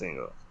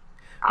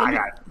 I'm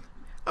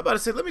about to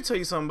say, let me tell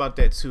you something about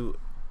that, too.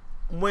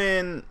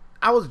 When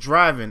I was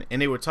driving and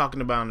they were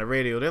talking about on the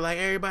radio, they're like,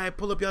 everybody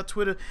pull up your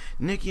Twitter,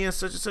 Nicki and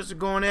such are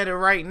going at it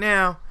right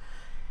now.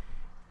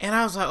 And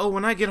I was like, oh,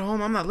 when I get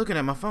home, I'm not looking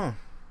at my phone.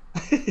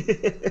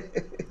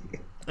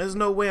 There's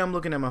no way I'm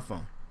looking at my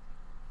phone.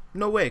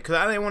 No way. Because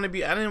I didn't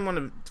want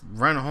to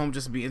run home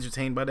just to be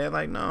entertained by that.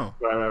 Like, no.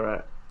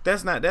 Right.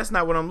 That's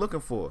not what I'm looking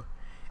for.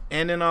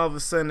 And then all of a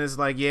sudden it's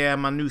like, yeah,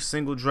 my new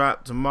single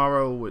dropped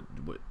tomorrow with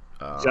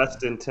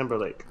Justin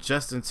Timberlake.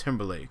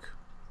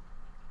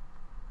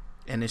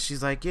 And then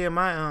she's like, yeah,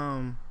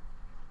 my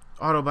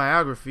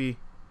autobiography,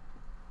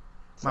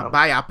 my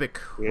biopic,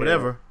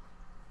 whatever.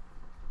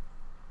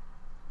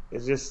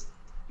 It's just,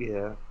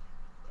 yeah.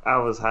 I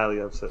was highly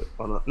upset.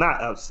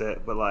 Not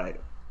upset, but like,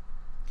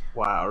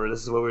 wow,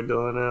 this is what we're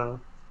doing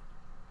now?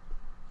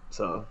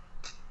 So,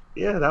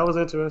 yeah, that was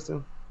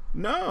interesting.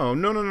 No.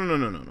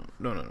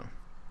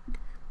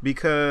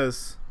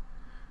 Because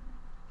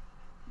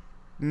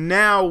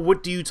now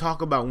what do you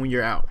talk about when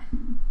you're out?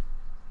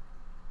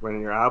 When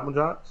your album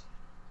drops?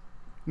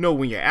 No,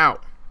 when you're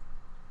out.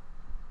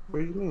 What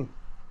do you mean?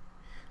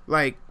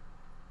 Like,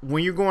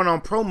 when you're going on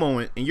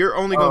promo and you're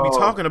only going to be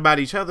talking about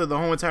each other the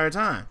whole entire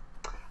time.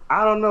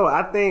 I don't know.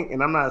 I think,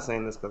 and I'm not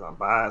saying this because I'm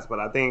biased, but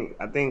I think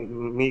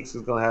Meeks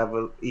is going to have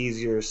an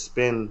easier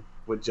spin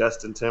with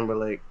Justin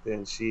Timberlake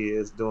than she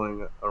is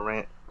doing a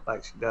rant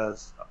like she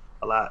does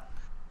a lot.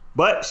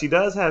 But she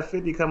does have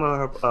 50 coming on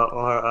her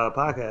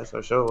podcast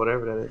or show,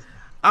 whatever that is.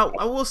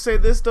 I will say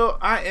this, though.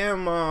 I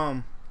am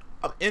I'm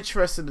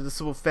interested in the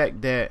simple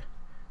fact that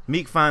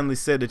Meek finally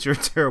said that you're a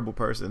terrible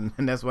person,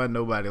 and that's why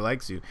nobody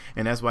likes you,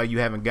 and that's why you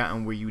haven't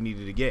gotten where you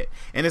needed to get.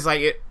 And it's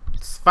like,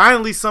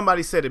 finally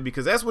somebody said it,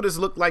 because that's what it's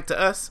looked like to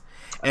us,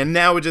 and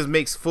now it just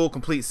makes full,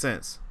 complete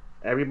sense.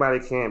 Everybody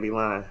can't be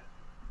lying.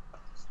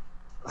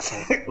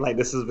 Like,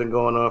 this has been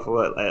going on for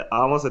what, like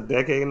almost a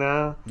decade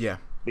now? Yeah.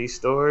 These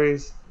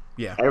stories?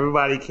 Yeah.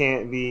 Everybody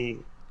can't be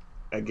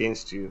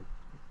against you.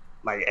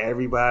 Like,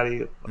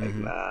 everybody, like,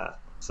 nah.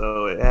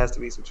 So it has to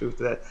be some truth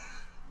to that.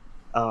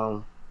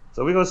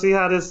 So we're gonna see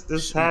how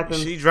this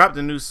happens. She dropped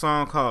a new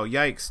song called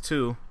Yikes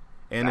too,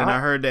 and then I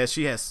heard that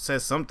she has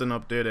said something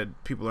up there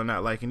that people are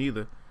not liking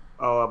either.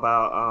 Oh,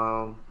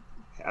 about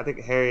I think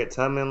Harriet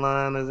Tubman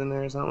line is in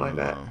there or something like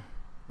that.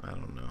 I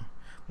don't know.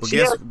 But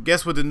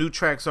guess what the new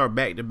tracks are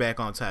back to back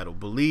on Tidal?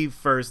 Believe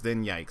first,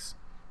 then Yikes.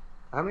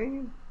 I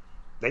mean,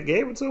 they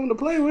gave it to him to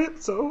play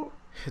with, so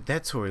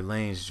that Tory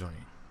Lanez joint.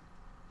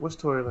 What's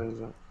Tory Lanez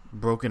joint?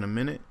 Broke in a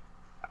Minute.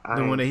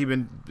 The one that he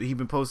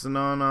been posting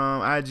on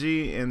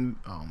IG, and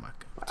oh my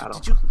god,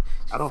 did you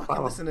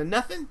follow. Listen to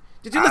nothing?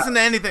 Did you listen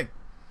to anything?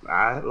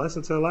 I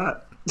listened to a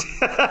lot.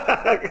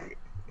 It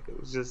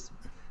was just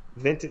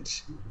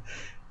vintage.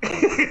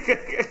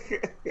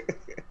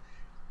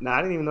 Nah, I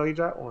didn't even know you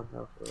dropped one.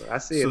 I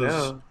see it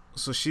now.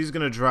 So she's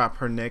gonna drop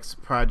her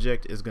next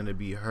project is gonna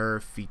be her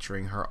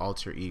featuring her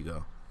alter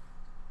ego.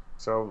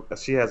 So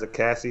she has a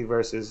Cassie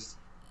versus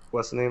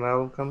What's the name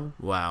album coming?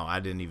 Wow, I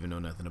didn't even know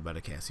nothing about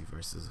a Cassie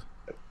versus.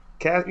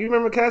 You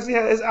remember Cassie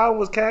had his album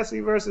was Cassie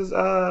versus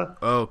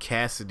Oh,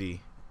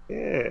 Cassidy.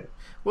 Yeah.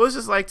 Well, it's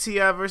just like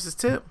T.I. versus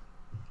Tip.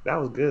 That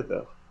was good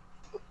though.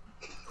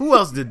 Who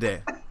else did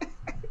that?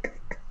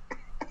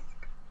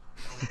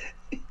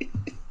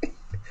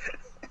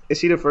 Is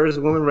she the first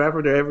woman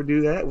rapper to ever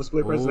do that with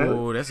split personality?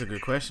 Oh, that's a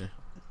good question.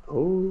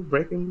 Oh,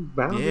 breaking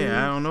boundaries.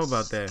 Yeah, I don't know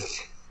about that.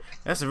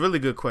 That's a really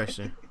good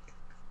question.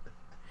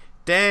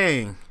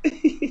 Dang.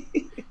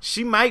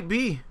 She might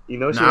be. You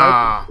know, she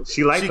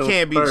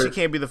can't be. She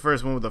can't be the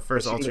first one with the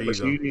first alter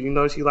ego. You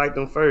know, she liked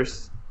them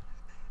first.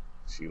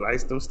 She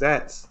likes them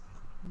stats.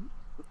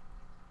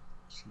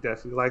 She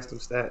definitely likes them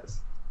stats.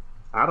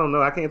 I don't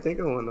know. I can't think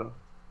of one though.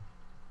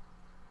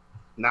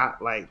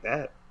 Not like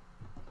that.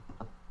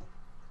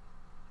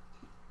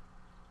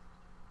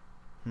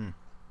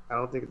 I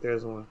don't think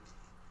there's one.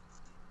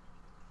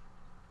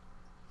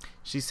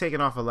 She's taking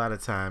off a lot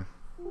of time.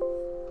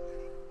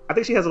 I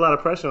think she has a lot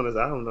of pressure on this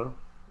album though.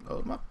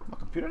 Oh, my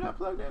computer not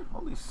plugged in?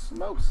 Holy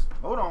smokes.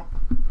 Hold on.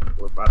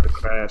 We're about to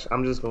crash.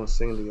 I'm just going to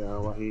sing to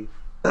y'all while he...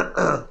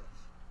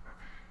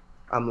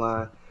 I'm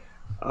lying.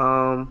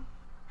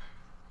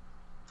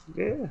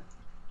 Yeah.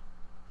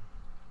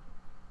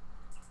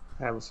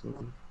 Having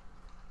some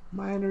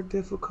minor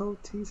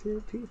difficulties here,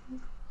 people.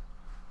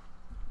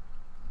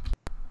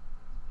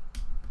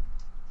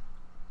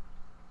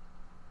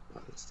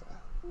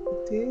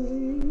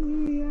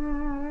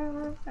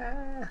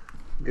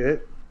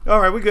 Good. All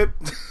right, we good.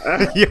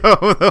 Yo,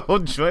 the whole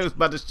joint was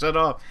about to shut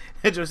off.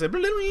 That joint said,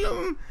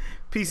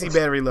 PC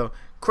battery low.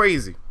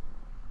 Crazy.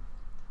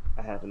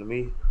 That happened to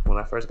me when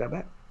I first got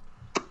back.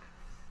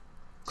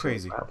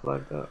 Crazy. So I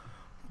plugged up.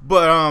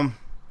 But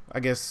I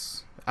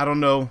guess I don't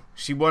know.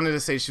 She wanted to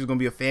say she was gonna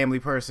be a family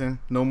person.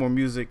 No more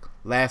music.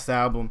 Last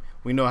album.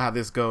 We know how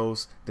this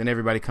goes. Then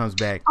everybody comes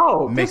back.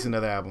 Makes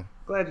another album.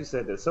 Glad you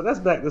said this. So let's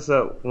back this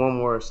up one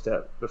more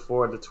step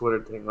before the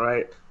Twitter thing,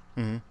 right?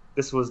 Mm-hmm.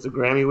 This was the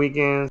Grammy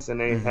weekends, and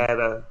they had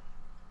a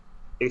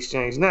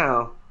exchange.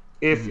 Now,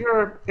 if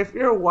your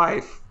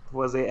wife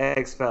was an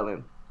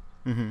ex-felon,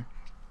 and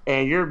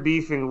you're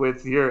beefing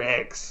with your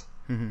ex,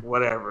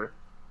 whatever,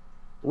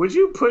 would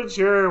you put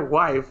your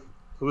wife,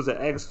 who's an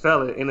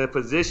ex-felon, in a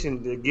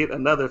position to get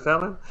another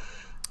felon?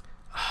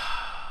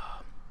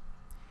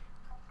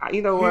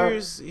 You know what?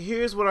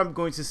 Here's what I'm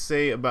going to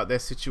say about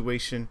that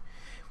situation.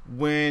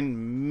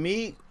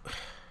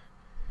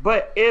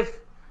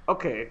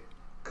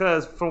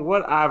 Because from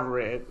what I've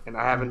read, and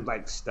I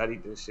haven't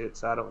studied this shit,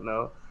 so I don't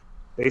know.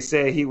 They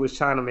said he was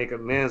trying to make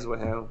amends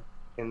with him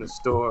in the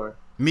store.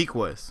 Meek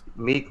was,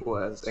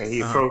 and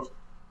he approached.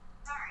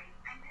 Sorry,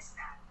 I missed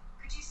that.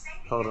 Could you say?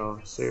 Hold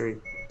on, Siri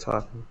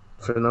talking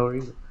for no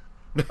reason.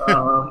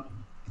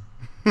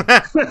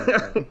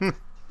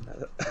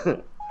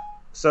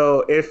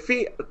 So if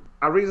the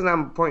reason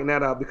I'm pointing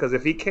that out because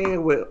if he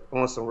came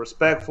on some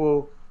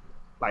respectful,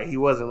 like he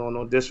wasn't on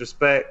no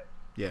disrespect.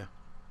 Yeah.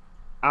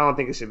 I don't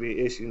think it should be an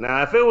issue.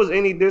 Now, if it was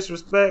any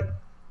disrespect,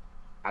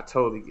 I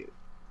totally get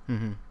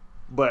it.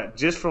 But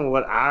just from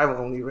what I've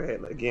only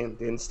read, again,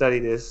 didn't study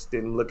this,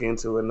 didn't look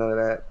into it, none of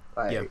that.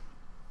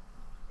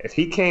 If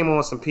he came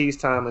on some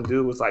peacetime and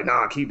dude was like,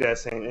 nah, keep that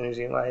same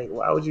energy,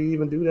 why would you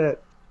even do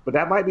that? But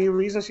that might be a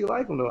reason she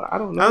liked him, though. I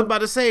don't know. I was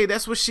about to say,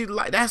 that's what she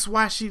like. That's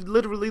why she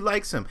literally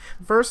likes him.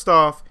 First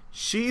off,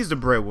 she's the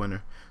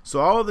breadwinner.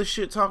 So all the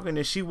shit talking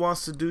that she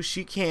wants to do,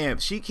 she can't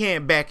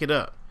back it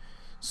up.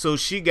 So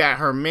she got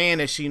her man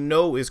that she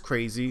know is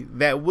crazy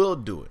that will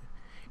do it.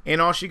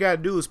 And all she got to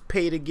do is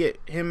pay to get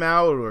him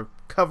out or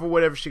cover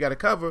whatever she got to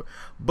cover.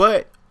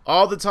 But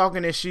all the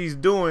talking that she's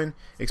doing,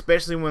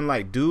 especially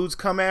when dudes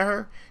come at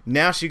her,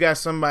 now she got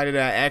somebody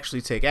that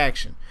actually take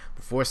action.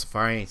 Before,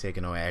 Safari ain't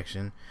taking no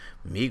action.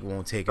 Meek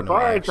won't take no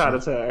action. Safari tried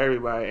to tell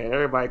everybody, and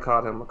everybody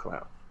called him a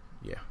clown.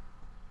 Yeah.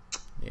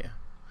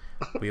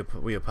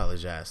 We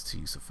apologize to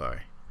you,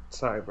 Safari.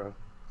 Sorry, bro.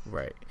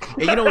 Right.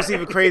 And you know what's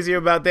even crazier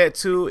about that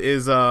too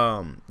is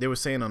they were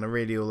saying on the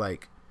radio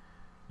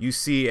you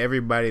see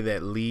everybody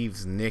that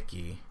leaves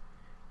Nicki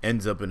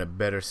ends up in a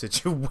better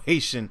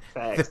situation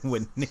than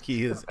what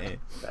Nicki is in.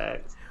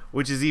 Facts.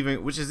 Which is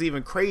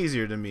even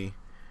crazier to me.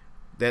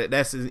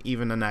 That's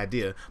even an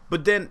idea.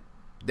 But then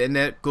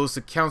that goes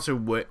to counter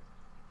what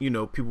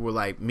people were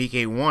like, Meek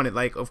ain't wanted.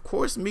 Of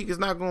course Meek is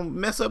not gonna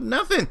mess up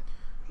nothing.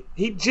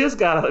 He just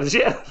got out of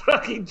jail.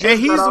 And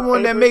he's the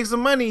one that makes the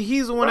money.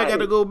 He's the one that got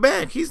to go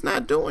back. He's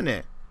not doing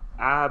that.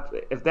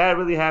 If that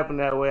really happened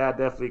that way, I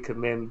definitely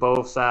commend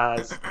both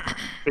sides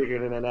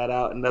figuring that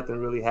out and nothing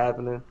really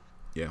happening.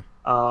 Yeah.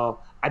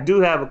 I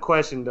do have a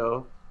question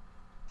though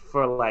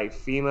for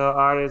female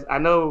artists. I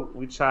know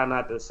we try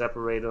not to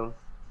separate them,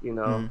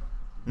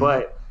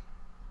 but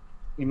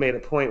you made a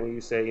point when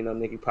you said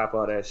Nicki pop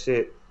all that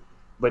shit,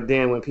 but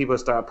then when people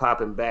start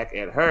popping back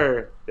at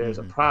her, there's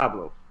a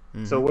problem.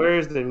 So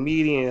where's the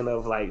median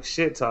of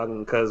shit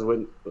talking? Because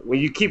when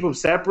you keep them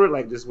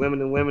separate, just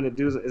women and women and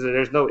dudes,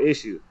 there's no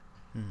issue.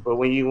 But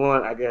when you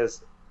want, I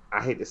guess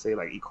I hate to say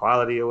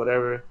equality or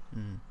whatever,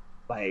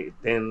 like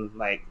then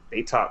like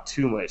they talk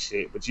too much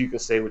shit, but you can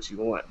say what you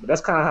want. But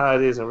that's kind of how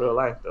it is in real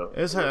life, though.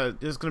 It's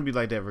gonna be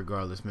like that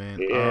regardless, man.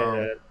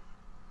 Yeah.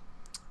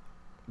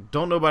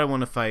 Don't nobody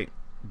want to fight.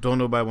 Don't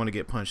nobody want to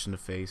get punched in the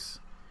face.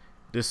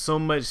 There's so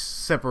much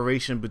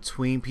separation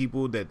between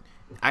people that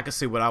I can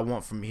say what I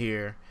want from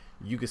here.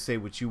 You can say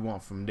what you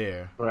want from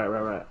there.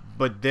 Right.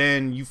 But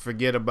then you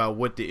forget about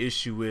what the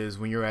issue is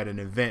when you're at an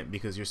event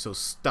because you're so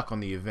stuck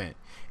on the event.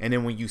 And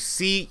then when you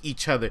see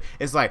each other,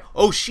 it's like,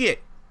 oh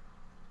shit.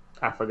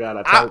 I forgot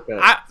I told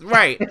that.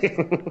 Right.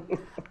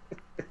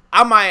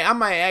 I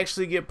might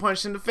actually get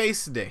punched in the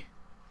face today.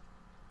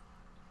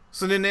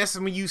 So then that's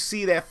when you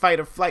see that fight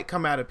or flight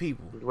come out of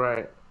people.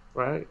 Right.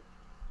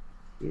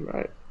 You're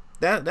right.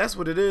 That's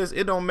what it is.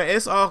 It don't matter.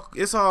 It's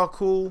all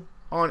cool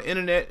on the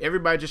internet.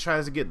 Everybody just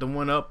tries to get the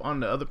one up on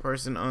the other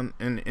person on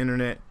the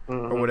internet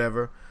or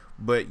whatever.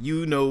 But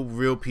you know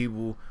real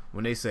people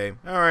when they say,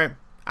 all right,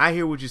 I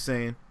hear what you're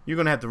saying. You're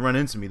going to have to run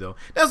into me, though.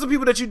 That's the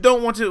people that you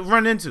don't want to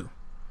run into.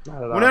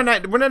 When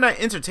they're not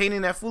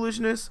entertaining that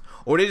foolishness,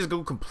 or they just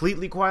go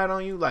completely quiet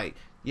on you, like,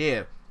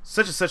 yeah,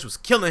 such and such was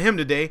killing him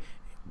today.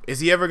 Is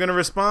he ever going to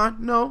respond?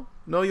 No,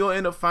 you'll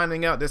end up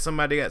finding out that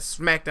somebody got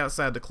smacked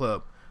outside the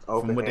club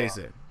from what they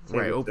said.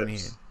 Right, open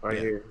hand. Right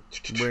here.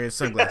 Wearing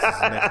sunglasses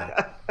and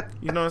that thing.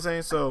 You know what I'm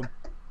saying? So,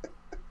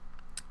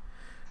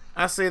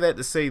 I say that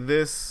to say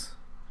this.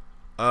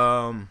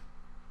 Yeah,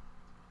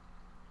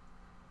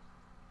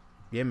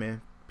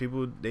 man.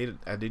 People, they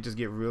just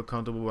get real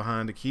comfortable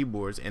behind the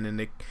keyboards, and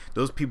then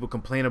those people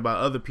complain about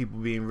other people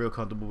being real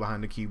comfortable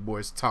behind the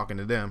keyboards talking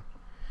to them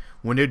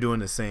when they're doing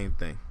the same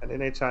thing. And then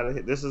they try to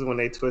hit. This is when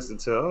they twist it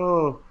to,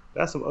 oh,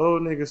 that's some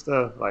old nigga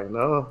stuff. Like,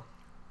 no,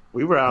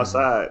 we were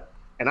outside.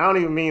 And I don't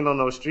even mean on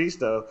those street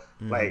stuff.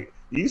 Like,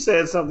 you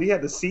said something, you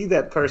had to see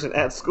that person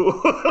at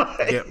school.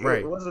 Like, yeah,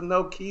 right. It wasn't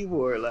no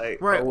keyboard.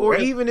 Like, right. Or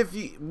even if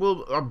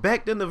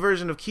back then the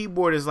version of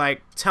keyboard is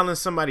like telling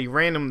somebody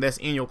random that's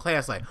in your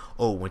class, like,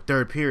 oh, when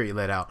third period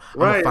let out, I'm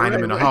going to find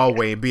him in the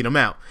hallway and beat him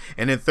out.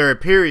 And then third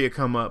period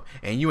come up,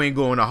 and you ain't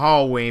go in the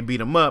hallway and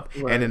beat him up.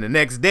 Right. And then the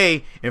next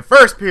day, in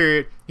first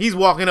period, he's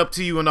walking up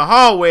to you in the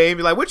hallway and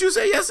be like, what you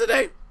say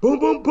yesterday? Boom,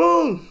 boom,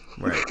 boom.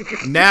 Right.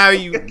 Now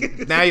you're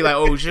like,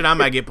 oh shit, I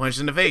might get punched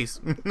in the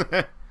face.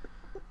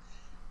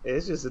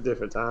 It's just a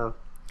different time.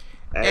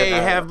 Hey,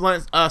 have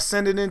lunch.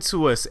 Send it in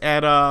to us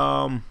at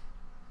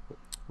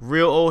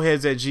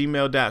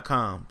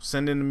realoldheads@gmail.com.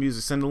 Send in the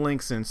music, send the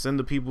links in, send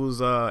the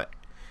people's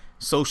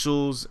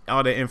socials,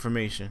 all that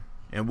information,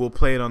 and we'll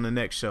play it on the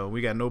next show.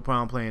 We got no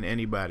problem playing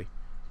anybody.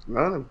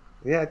 None of them.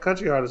 Yeah,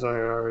 country artists on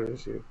here already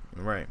this year.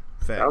 Right.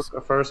 Facts. That was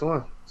the first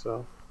one.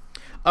 So.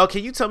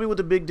 Can you tell me what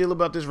the big deal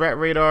about this Rat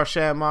Radar,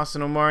 Shad Moss,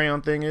 and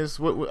Omarion thing is?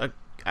 What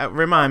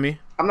remind me.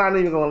 I'm not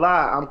even gonna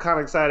lie. I'm kind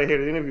of excited to hear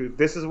the interview.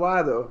 This is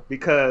why, though,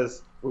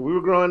 because when we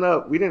were growing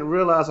up, we didn't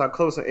realize how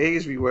close in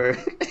age we were.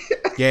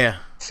 Yeah.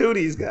 To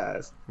these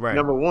guys. Right.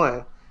 Number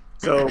one.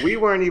 So we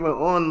weren't even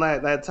on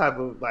that type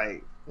of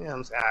like, you know what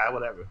I'm saying,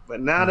 whatever.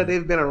 But now that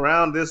they've been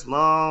around this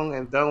long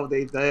and done what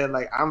they've done,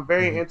 like, I'm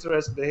very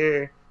interested to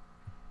hear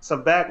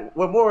some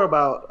more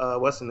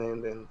about what's the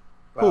name then?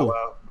 Bow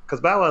Wow. Because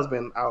Bow Wow's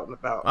been out and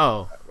about.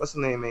 Oh. What's the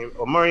name?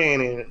 Or Murray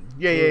ain't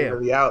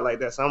really out like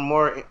that. So I'm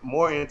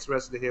more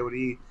interested to hear what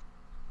he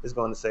is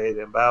going to say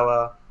than Bow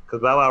Wow.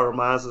 Because Bow Wow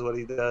reminds us what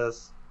he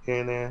does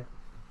here and there.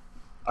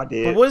 I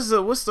did. But what's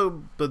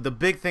the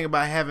big thing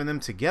about having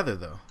them together,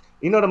 though?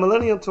 You know, the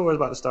Millennium Tour is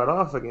about to start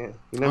off again.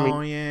 You know what I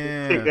mean?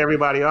 Yeah. He kicked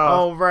everybody off.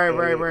 Oh, right. So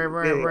and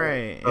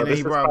then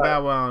he brought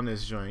Bow Wow on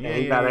this joint.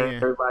 He got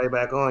everybody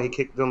back on. He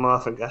kicked them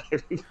off and got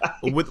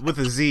everybody. With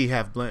a Z,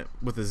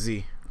 with a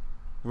Z.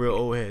 Real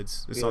Old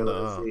Heads. It's on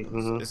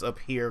the it's up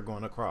here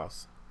going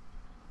across.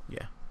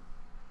 Yeah.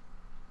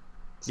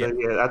 So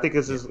yeah, I think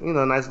it's just,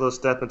 a nice little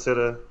step into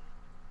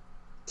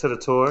the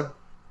tour.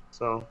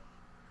 So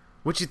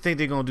what you think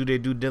they're gonna do? Their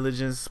due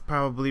diligence,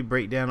 probably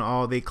break down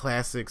all their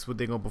classics, what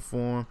they're gonna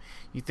perform.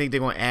 You think they're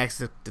gonna ask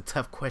the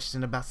tough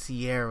question about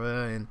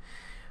Sierra and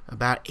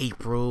about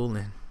April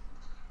and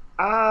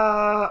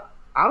I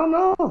don't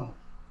know.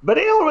 But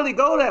they don't really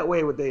go that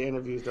way with their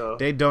interviews, though.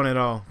 They don't at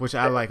all, which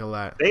I like a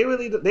lot. I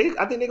think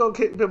they're gonna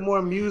keep a bit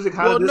more music.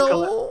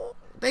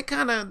 They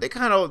kind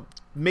of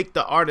make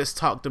the artists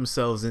talk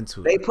themselves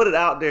into it. They put it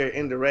out there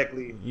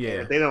indirectly.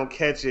 Yeah. If they don't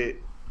catch it,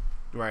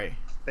 right?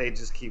 They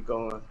just keep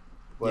going.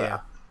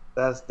 But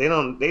they're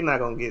not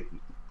gonna get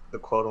the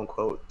quote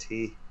unquote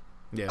tea.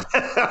 Yeah.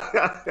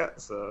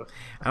 So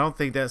I don't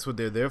think that's what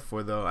they're there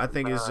for, though. I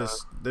think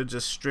they're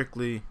just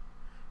strictly.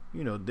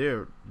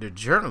 They're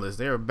journalists.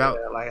 They're about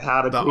like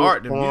how the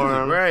art, the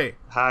music, right?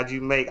 How'd you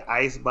make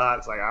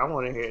Icebox? Like, I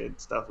want to hear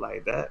stuff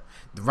like that.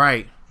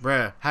 Right,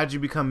 bruh. How'd you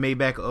become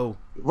Maybach O?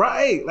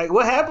 Right, like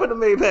what happened to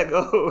Maybach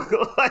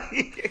O?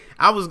 Like,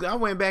 I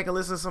went back and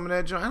listened to some of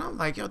that joint, and I'm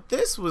like, yo,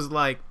 this was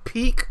like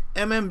peak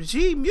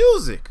MMG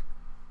music.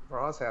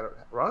 Ross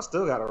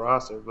still got a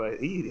roster, but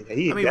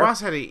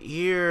Ross had an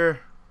ear.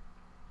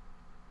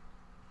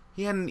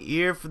 He had an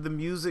ear for the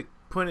music,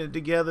 putting it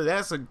together.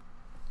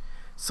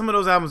 Some of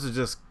those albums are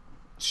just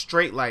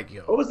straight like,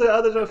 yo. What was the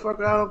other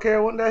fucker? I don't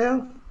care. Wasn't that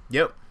him?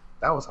 Yep.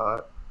 That was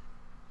hard.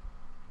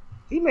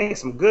 He made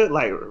some good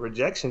like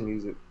rejection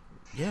music.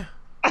 Yeah.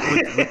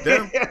 With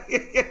them.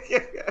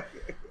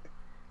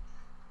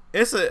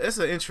 It's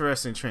an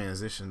interesting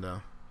transition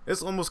though.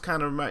 It's almost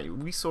kind of right.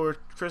 We saw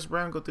Chris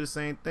Brown go through the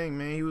same thing,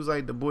 man. He was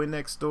like the boy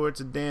next door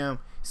to damn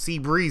C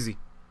Breezy.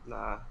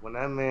 Nah, when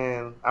that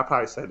man, I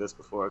probably said this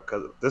before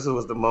because this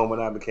was the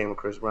moment I became a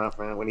Chris Brown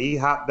fan. When he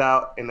hopped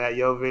out in that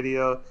Yo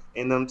video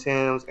in them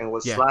Timbs and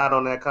would slide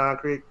on that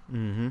concrete,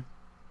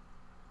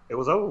 it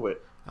was over with.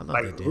 I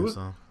love that damn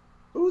song.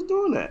 Who's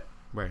doing that?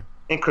 Right.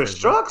 And Chris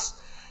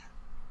Trucks?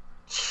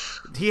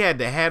 He had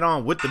the hat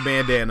on with the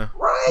bandana.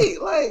 Right,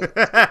 like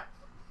that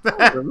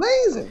was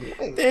amazing.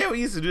 Like, damn,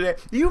 we used to do that.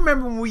 Do you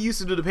remember when we used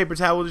to do the paper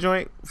towel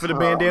joint for the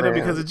bandana man.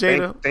 Because of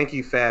Jada? Thank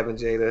you, Fab and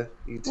Jada.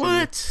 You too.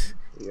 What?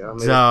 Yeah,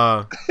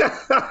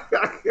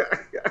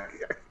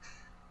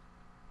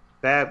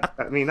 Fab,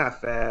 I mean not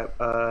Fab.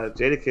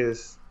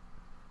 Jadakiss,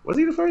 was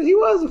he the first? He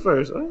was the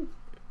first, right?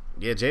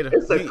 Yeah,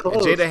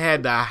 Jada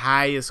had the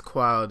highest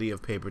quality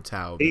of paper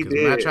towel because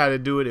when I tried to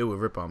do it, it would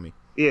rip on me.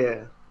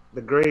 Yeah,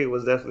 the grade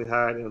was definitely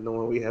higher than the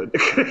one we had.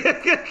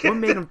 What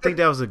made him think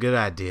that was a good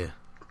idea?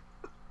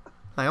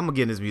 Like, I'm gonna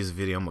get in this music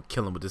video, I'm gonna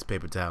kill him with this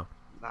paper towel.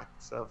 Knock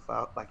yourself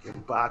out like you're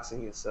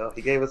boxing yourself.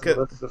 He gave us a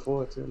list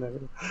before too, and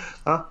everything.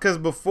 Huh? Because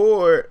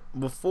before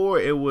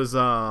it was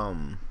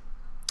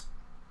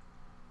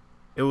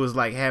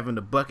like having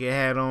the bucket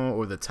hat on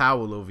or the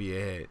towel over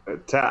your head.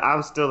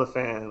 I'm still a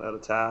fan of the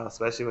towel,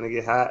 especially when it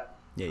get hot.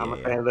 I'm a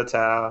fan of the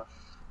towel.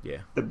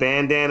 Yeah. The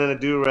bandana and the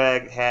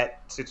do-rag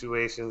hat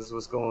situations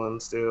was going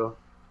still.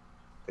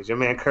 Because your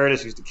man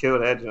Curtis used to kill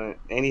that joint.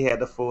 And he had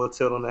the full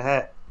tilt on the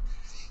hat.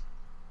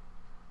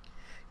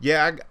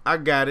 Yeah, I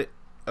got it.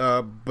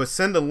 But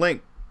send a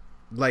link,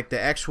 like the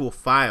actual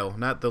file,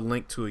 not the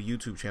link to a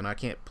YouTube channel. I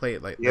can't play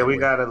it like that. Yeah, we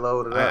got to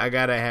load it up. I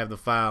got to have the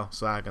file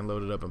so I can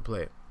load it up and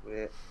play it.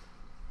 Yeah.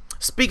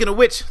 Speaking of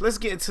which, let's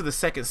get into the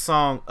second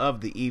song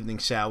of the evening,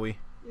 shall we?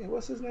 Yeah,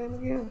 what's his name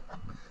again?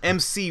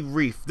 MC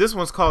Reef. This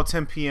one's called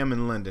 10 p.m.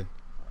 in London.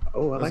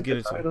 Oh, let's like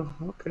the title.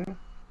 Okay.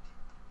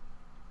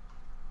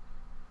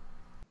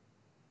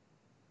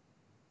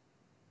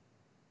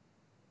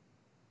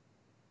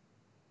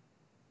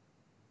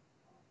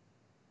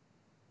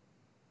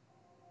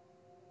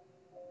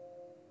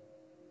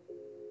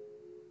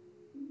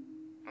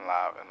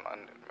 Live in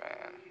London,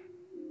 man.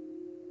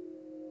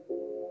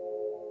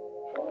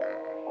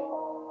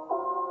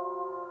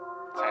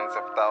 Tens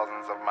of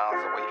thousands of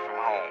miles away from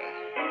home.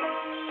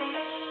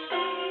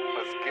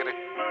 Let's get it.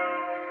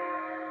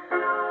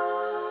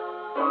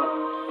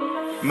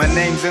 My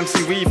name's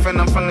MC Reef and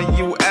I'm from the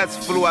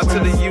US. Flew out to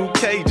the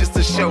UK just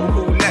to show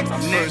who next.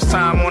 First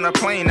time on a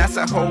plane, that's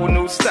a whole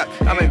new step.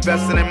 I'm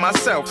investing in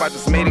myself, I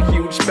just made a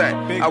huge bet.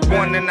 I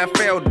won and I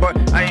failed, but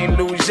I ain't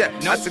lose yet.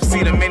 I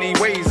succeed in many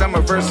ways, I'm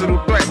a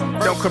versatile threat.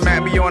 Don't come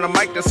at me on a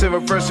mic, that's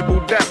irreversible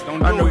death.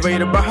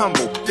 Underrated but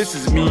humble, this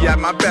is me at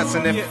my best.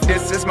 And if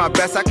this is my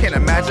best, I can't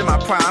imagine my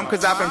prime.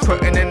 Cause I've been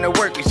putting in the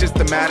work, it's just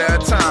a matter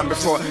of time.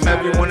 Before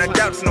everyone that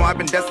doubts know I've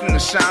been destined to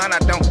shine. I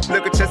don't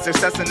look at your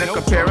success and then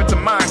compare it to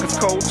mine. Cause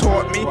Cole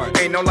taught me,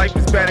 ain't no life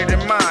is better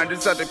than mine.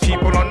 There's other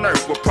people on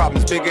earth with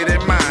problems bigger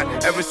than mine.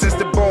 Ever since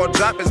the ball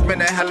dropped, it's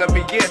been a hell of a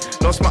year.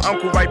 Lost my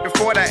uncle right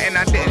before that and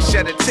I didn't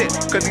shed a tear.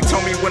 Cause he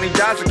told me when he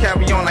dies to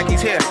carry on like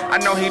he's here. I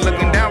know he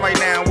looking down right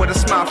now with a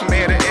smile from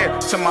ear to ear.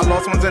 To my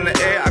lost ones in the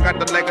air, I got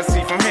the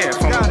legacy from here.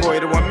 From a boy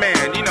to a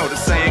man, you know the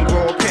saying,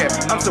 grow up here.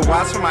 I'm so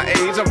wise for my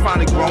age, I'm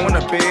finally growing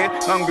a beard.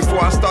 Long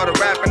before I started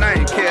rapping, I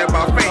ain't care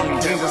about fame.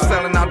 Dreams are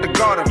selling out the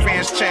garden,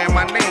 fans chant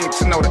my name.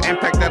 To know the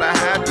impact that I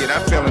have, yeah,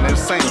 that feeling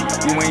insane.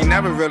 You ain't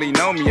never really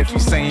know me if you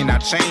saying I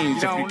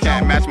changed. If you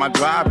can't match my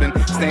drive, then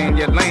stay in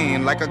your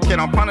lane. Like a kid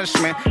on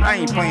punishment, I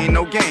ain't playing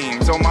no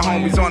games. All my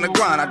homies on the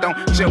grind, I don't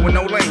chill with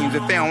no lames.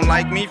 If they don't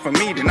like me for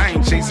me, then I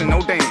ain't chasing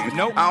no dames.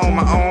 I own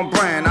my own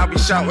brand, I'll be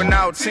shouting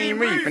out Team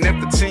Reef. And if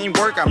the team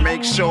work, I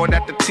make sure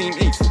that the team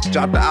eats.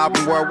 Drop the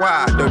album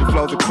worldwide, dirty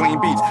flows with clean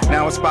beats.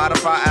 Now it's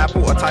Spotify,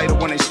 Apple, a title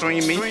when they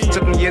stream me.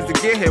 Took me years to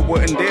get here,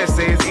 wouldn't dare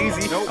say it's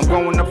easy. I'm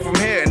going up from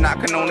here and I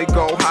can only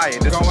go higher.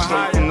 This is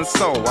straight from the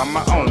soul, I'm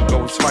my own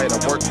ghostwriter.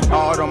 Work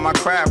hard on my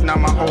craft, now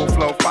my whole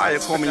flow fire.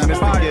 Call me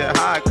Mr. Get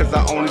High, cause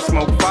I only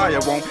smoke fire.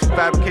 Won't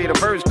fabricate a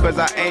verse, cause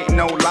I ain't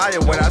no liar.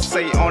 What I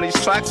say on these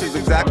tracks is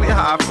exactly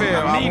how I feel.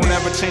 I won't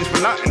never change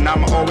for nothing,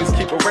 I'ma always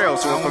keep it real.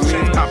 So if a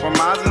means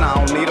compromising, I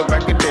don't need a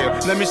record deal.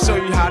 Let me show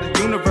you how the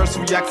universe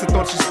reacts to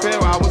thoughts you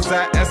spill. I was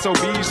at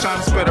SOBs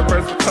trying to spit a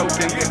verse for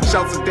token.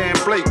 Shouts to Dan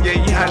Blake,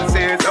 yeah, he had his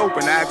ears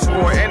open. I asked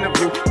for an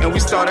interview, and we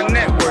started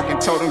networking.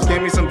 Told him,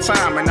 give me some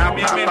time, and I'll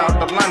pop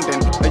out to London.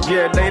 A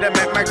year later,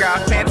 met my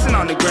guy Fanton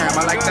on the gram.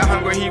 I like the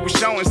hunger he was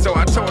showing, so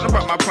I told him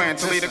about my plan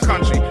to leave the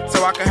country,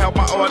 so I can help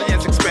my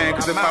audience expand.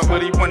 Cause if I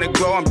really wanna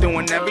grow, I'm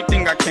doing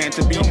everything I can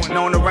to be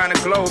known around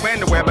the globe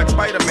and the web like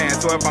Spider-Man.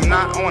 So if I'm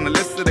not on the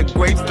list of the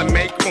greats, to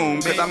make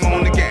room. Cause I'm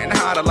only getting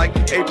hotter like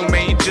April,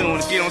 May, June.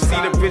 If you don't see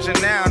the vision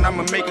now,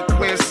 I'ma make it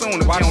clear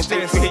soon. If you don't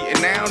think we're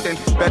heating now, then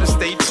better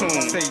stay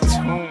tuned. Stay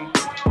tuned.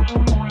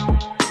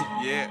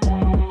 Yeah.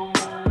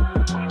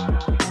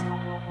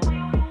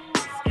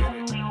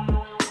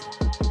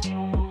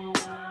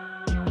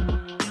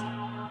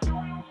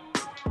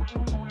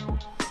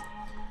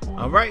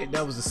 right,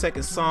 that was the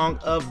second song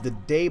of the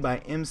day by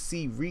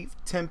MC Reef,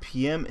 10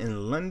 p.m.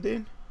 in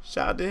London.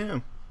 Shout out to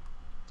him.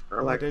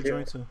 I like that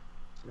joint too.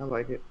 I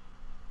like it.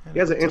 He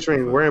has an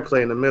interesting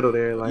wordplay in the middle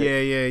there. Like,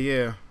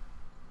 yeah.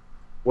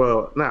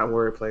 Well, not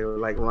wordplay, but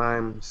like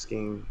rhyme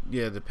scheme.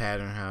 Yeah, the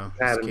pattern, how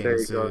pattern. There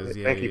you go.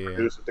 Yeah, Thank you,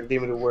 producer.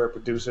 Give me the word,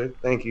 producer.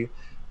 Thank you.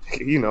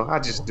 You know, I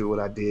just do what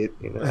I did.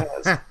 You know,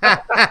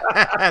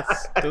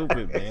 that's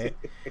stupid, man.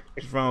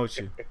 What's wrong with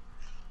you?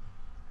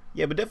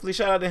 Yeah, but definitely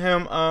shout out to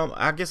him.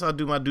 I guess I'll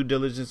do my due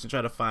diligence and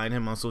try to find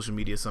him on social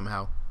media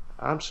somehow.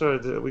 I'm sure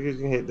that we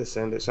can hit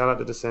Descendant. Shout out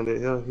to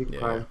Descendant. He can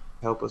probably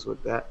help us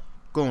with that.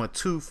 Going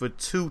 2 for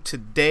 2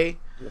 today.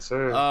 Yes,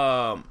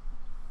 sir.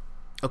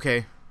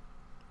 Okay.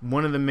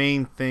 One of the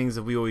main things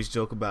that we always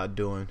joke about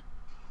doing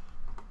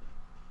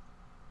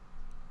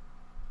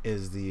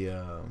is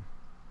the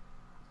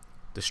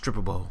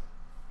stripper bowl.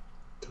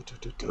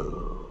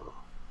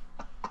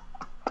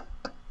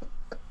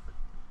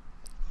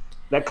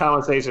 That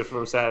conversation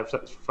from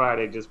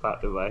Friday just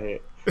popped in my head.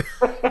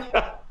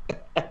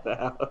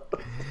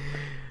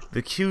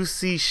 The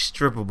QC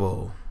stripper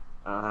bowl.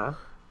 Uh-huh.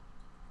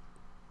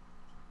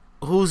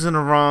 Who's in the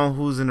wrong?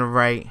 Who's in the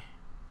right?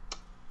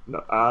 No,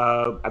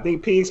 I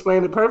think P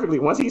explained it perfectly.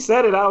 Once he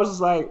said it, I was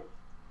just like,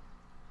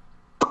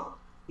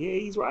 yeah,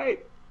 he's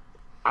right.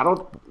 I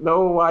don't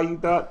know why you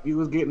thought you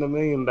was getting $1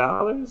 million.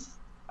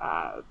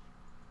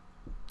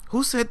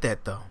 Who said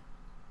that, though?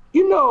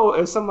 You know,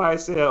 if somebody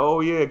said, oh,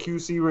 yeah,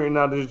 QC renting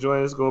out this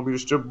joint, it's going to be the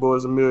stripper bowl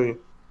is $1 million.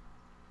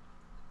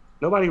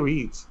 Nobody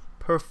reads.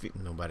 Perfect.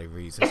 Nobody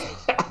reads.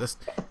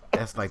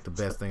 That's like the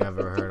best thing I've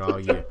ever heard all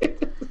year.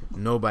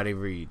 Nobody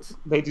reads.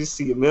 They just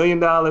see $1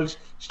 million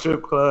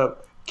strip club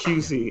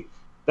QC.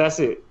 That's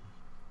it.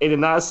 It did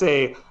not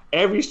say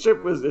every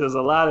stripper is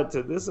allotted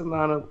to this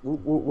amount of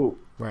whoop, whoop, whoop.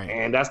 Right.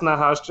 And that's not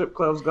how strip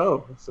clubs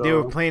go. So they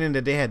were complaining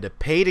that they had to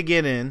pay to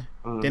get in,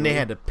 then they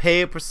had to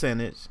pay a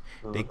percentage.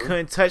 They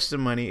couldn't touch the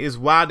money. It's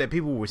wild that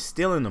people were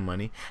stealing the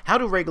money. How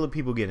do regular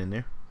people get in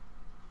there?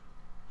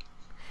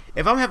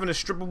 If I'm having a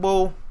stripper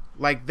bowl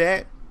like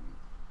that,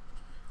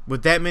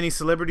 with that many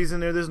celebrities in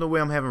there, there's no way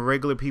I'm having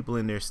regular people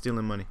in there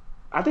stealing money.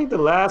 I think the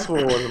last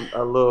one was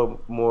a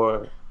little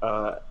more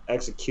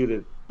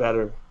executed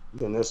better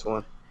than this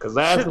one. Because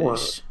last one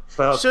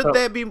should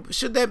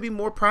that be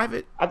more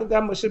private? I think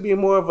that should be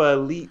more of an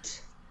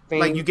elite thing.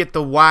 Like you get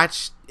the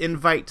watch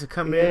invite to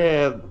come in.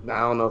 Yeah, I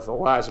don't know if a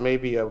watch,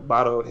 maybe a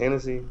bottle of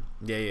Hennessy.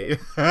 Yeah.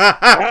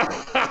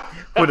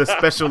 With a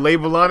special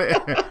label on it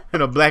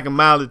and a black and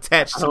mild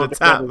attached to the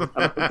top.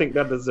 I don't think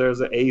that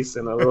deserves an ace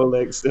and a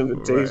Rolex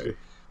invitation. Right.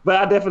 But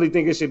I definitely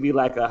think it should be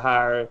like a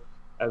higher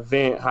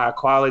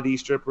quality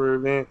stripper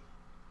event,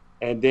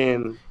 and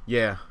then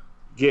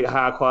get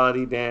high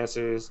quality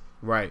dancers.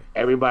 Right.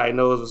 Everybody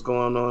knows what's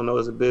going on,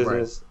 knows the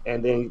business,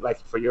 and then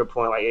like for your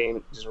point, like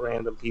ain't just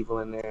random people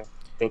in there.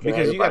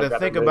 Because you got to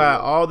think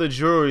about all the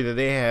jewelry that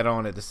they had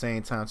on at the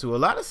same time too. A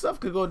lot of stuff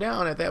could go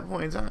down at that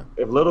point in time.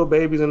 If Little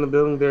Baby's in the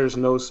building, there's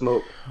no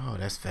smoke. Oh,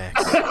 that's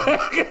facts.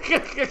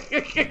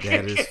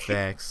 That is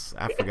facts.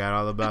 I forgot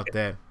all about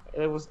that.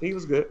 He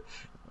was good.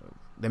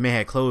 That man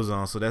had clothes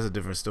on, so that's a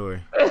different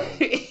story.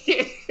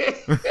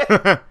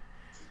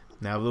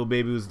 Now, Little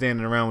Baby was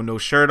standing around with no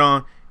shirt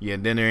on. Yeah,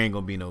 then there ain't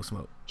gonna be no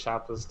smoke.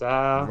 Chopper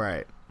style.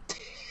 Right.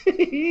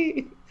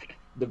 The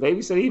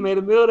Baby said he made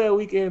a meal that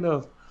weekend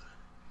though.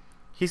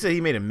 He said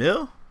he made a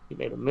meal? He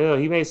made a meal.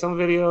 He made some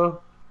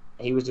video.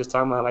 And he was just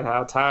talking about like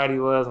how tired he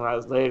was and how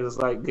his legs was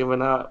like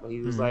giving up.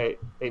 He was like,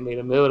 they made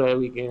a meal that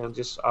weekend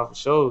just off of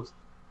shows.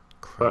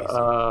 Crazy.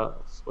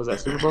 But, was that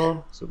Super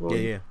Bowl?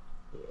 Yeah.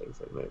 He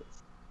said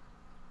minutes.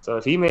 So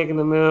if he making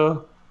the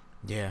meal,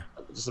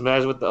 just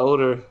imagine what the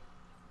older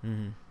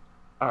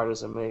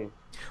artists are making.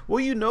 Well,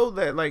 you know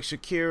that like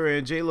Shakira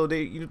and J-Lo,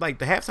 they like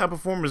the halftime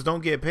performers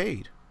don't get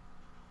paid.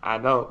 I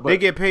know, but they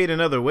get paid in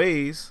other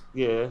ways.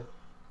 Yeah.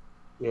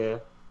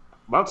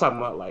 But I'm talking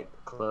about like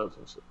clubs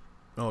and shit.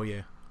 Oh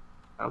yeah.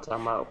 I'm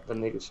talking about the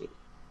nigga shit.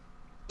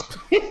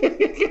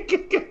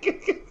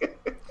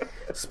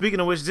 Speaking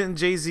of which, didn't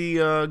Jay-Z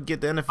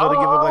get the NFL to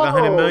give up like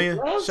 $100 million?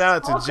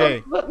 Shout out to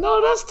Jay.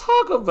 Let's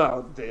talk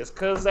about this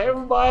because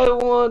everybody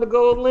wanted to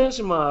go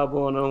lynch mob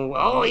on him.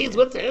 Oh, he's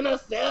with the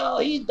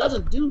NFL. He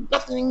doesn't do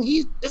nothing.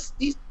 He's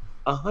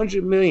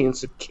 $100 million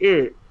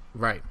secured.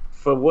 Right.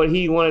 For what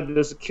he wanted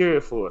to secure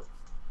it for.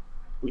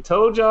 We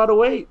told y'all to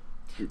wait.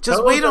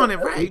 Just wait on it,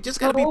 right? Just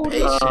gotta be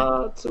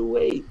patient. To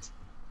wait.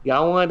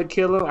 Y'all wanted to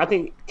kill him. I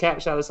think Cap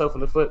shot himself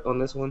in the foot on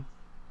this one.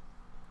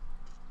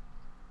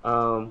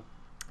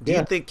 Do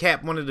you think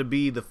Cap wanted to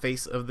be the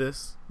face of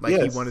this?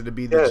 Like he wanted to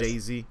be the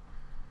Jay-Z?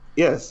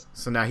 Yes.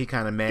 So now he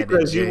kind of mad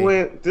because at Jay.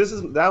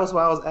 That was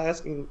why I was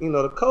asking,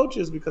 the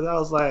coaches, because I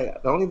was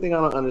like, the only thing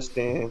I don't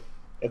understand,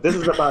 if this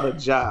is about a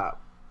job,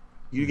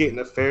 you getting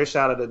a fair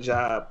shot at the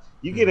job,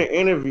 you get an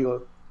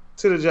interview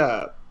to the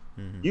job.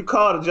 You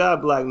call the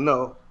job like,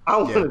 no, I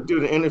want to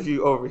do the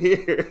interview over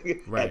here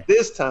at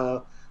this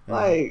time.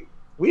 Like,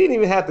 we didn't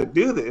even have to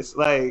do this.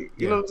 Like,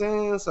 you know what I'm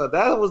saying? So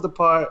that was the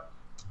part.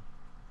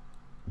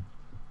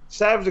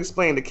 Savage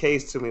explained the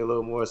case to me a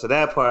little more. So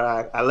that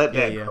part, I let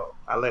that go.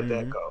 I let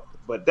that go.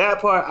 But that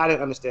part, I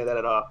didn't understand that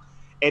at all.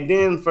 And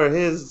then for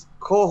his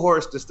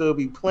cohorts to still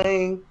be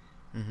playing,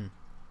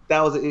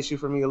 that was an issue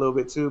for me a little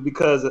bit too.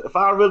 Because if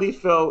I really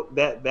felt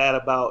that bad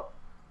about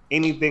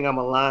anything I'm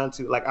aligned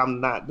to, like, I'm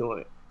not doing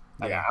it.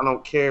 Like, I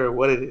don't care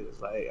what it is.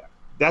 Like,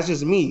 that's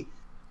just me.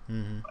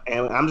 And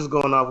I'm just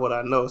going off what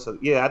I know. So,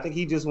 yeah, I think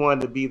he just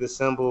wanted to be the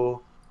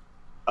symbol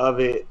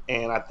of it,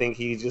 and I think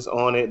he's just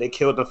on it. They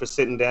killed him for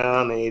sitting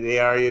down. They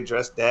already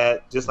addressed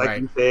that. Just like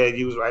you said,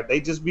 you was right.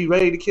 They just be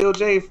ready to kill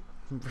Jay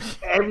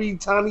every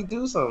time he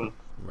do something.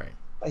 Right.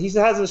 He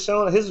hasn't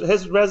shown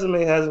his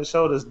resume hasn't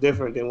showed us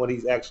different than what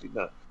he's actually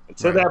done.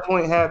 Until that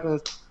point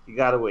happens, you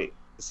gotta wait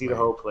to see the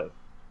whole play.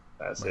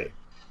 That's it.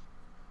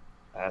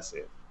 That's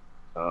it.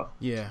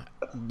 Yeah.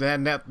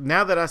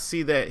 Now that I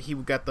see that he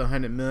got the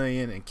 $100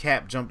 million and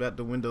Cap jumped out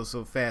the window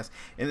so fast,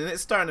 and then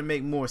it's starting to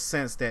make more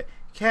sense that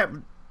Cap,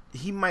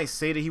 he might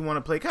say that he want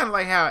to play, kind of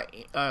like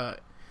how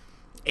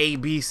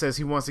AB says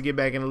he wants to get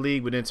back in the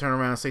league, but then turn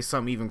around and say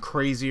something even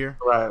crazier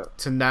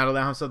to not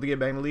allow himself to get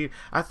back in the league.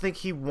 I think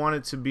he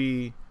wanted to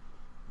be,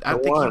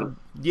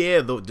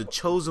 the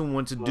chosen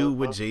one to do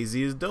what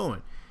Jay-Z is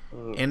doing,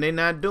 and they're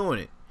not doing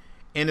it,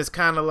 and it's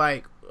kind of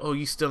like, oh,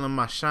 you stealing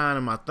my shine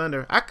and my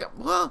thunder.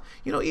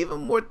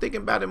 Even more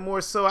thinking about it more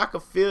so,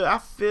 I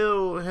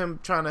feel him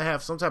trying to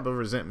have some type of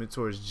resentment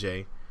towards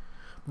Jay.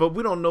 But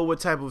we don't know what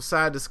type of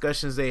side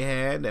discussions they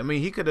had. I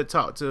mean, he could have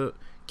talked to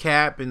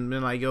Cap and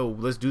been like, yo,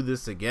 let's do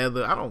this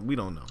together. We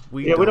don't know.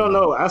 We don't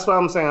know. That's what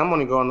I'm saying. I'm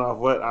only going off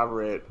what I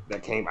read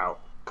that came out,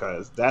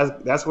 because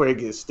that's where it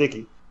gets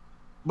sticky.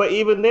 But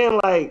even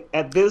then, like,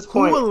 at this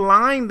point, who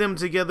aligned them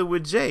together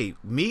with Jay?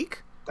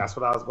 Meek? That's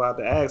what I was about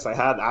to ask. Like,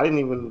 how I didn't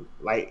even,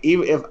 like,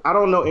 even if I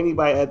don't know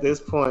anybody at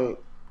this point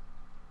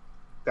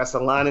that's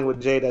aligning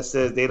with Jay that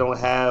says they don't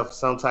have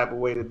some type of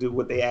way to do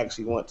what they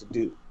actually want to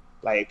do.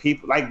 Like,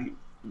 people, like,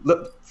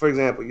 look, for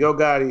example, Yo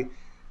Gotti,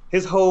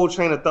 his whole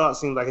train of thought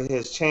seems like it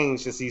has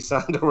changed since he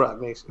signed to Roc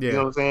Nation. You know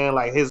what I'm saying?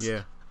 Like, his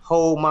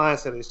whole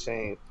mindset has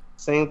changed.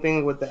 Same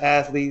thing with the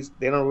athletes.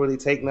 They don't really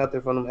take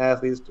nothing from them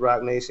athletes to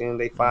Roc Nation.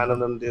 They find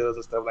them deals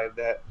and stuff like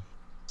that.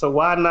 So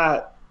why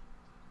not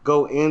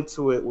go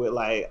into it with,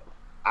 like,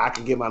 I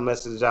can get my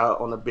message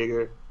out on a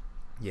bigger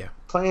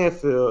playing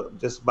field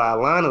just by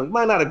aligning. You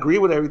might not agree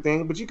with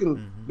everything, but you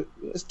can,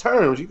 it's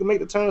terms. You can make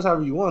the terms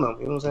however you want them.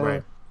 You know what I'm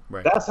saying?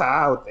 Right. That's how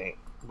I would think.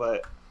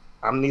 But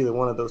I'm neither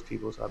one of those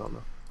people, so I don't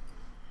know.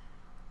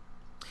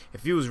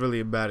 If you was really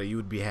about it, you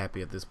would be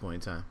happy at this point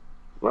in time.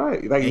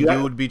 Right. Like, and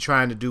you would be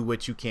trying to do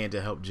what you can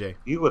to help Jay.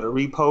 You would have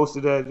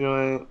reposted that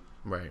joint.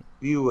 Right.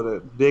 You would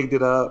have bigged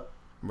it up.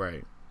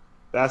 Right.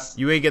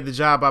 You ain't get the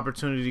job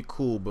opportunity,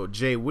 cool, but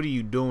Jay, what are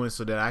you doing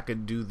so that I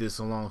could do this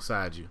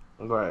alongside you?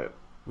 Right.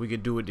 We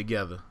could do it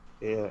together.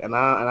 Yeah, and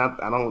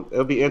I don't.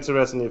 It'll be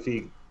interesting if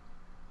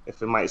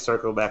it might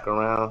circle back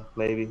around,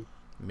 maybe.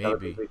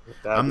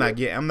 I'm not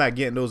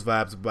getting those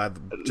vibes by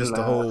just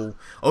the whole.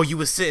 Oh, you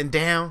was sitting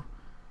down.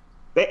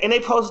 They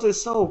posted it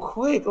so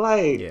quick,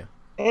 like. Yeah.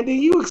 And then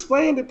you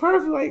explained it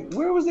perfect. Like,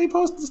 where was they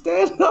supposed to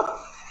stand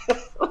up?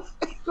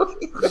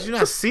 Did you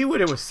not see where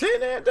they were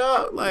sitting at,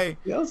 dog? Like,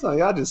 I'm sorry,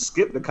 y'all just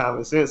skip the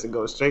common sense and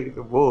go straight to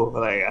the bull.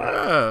 Like,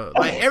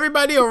 like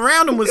everybody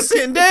around them was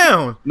sitting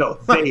down. No,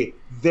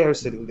 they're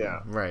sitting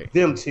down. Right.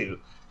 Them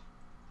too.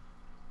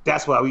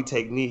 That's why we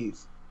take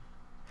knees.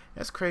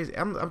 That's crazy.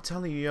 I'm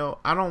telling you, yo,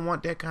 I don't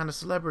want that kind of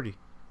celebrity.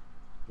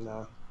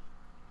 No,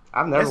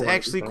 I've never. That's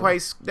actually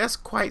quite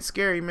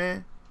scary,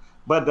 man.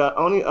 But the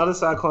only other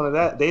side corner of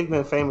that, they've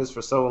been famous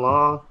for so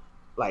long,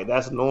 like,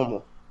 that's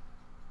normal.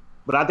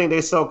 But I think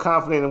they're so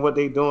confident in what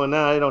they're doing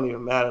now, it don't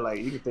even matter. Like,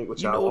 you can think what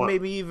y'all want.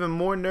 Maybe even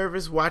more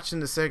nervous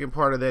watching the second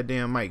part of that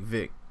damn Mike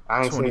Vick.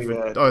 I ain't seen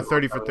that. Or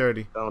 30 for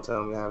 30. Don't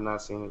tell me I have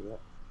not seen it yet.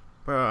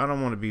 Bro, I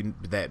don't want to be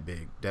that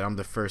big, that I'm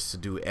the first to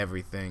do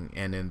everything,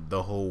 and then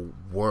the whole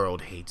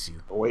world hates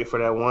you. Wait for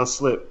that one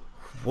slip.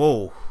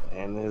 Whoa.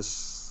 And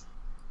it's...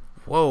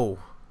 Whoa.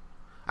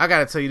 I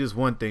gotta tell you this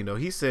one thing, though.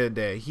 He said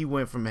that he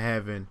went from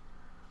having,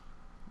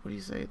 what do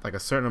you say, like a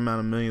certain amount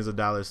of millions of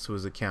dollars to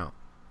his account.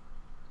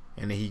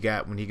 And then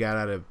when he got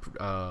out of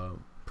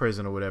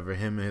prison or whatever,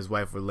 him and his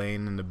wife were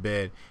laying in the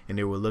bed and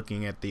they were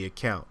looking at the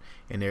account,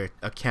 and their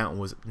account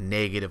was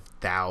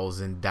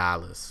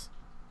 -$1,000.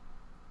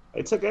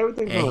 They took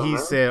everything from him. And he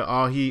said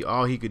all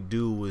he could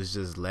do was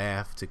just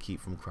laugh to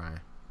keep from crying.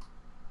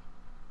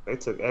 They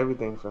took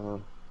everything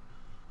from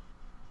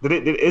him.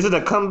 Is it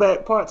a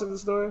comeback part to the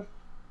story?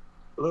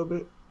 A little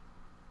bit.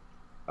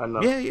 I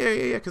know.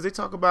 Yeah. Because they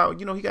talk about,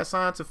 he got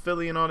signed to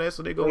Philly and all that,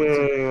 so they go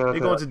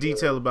into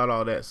detail about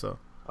all that. So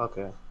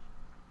okay.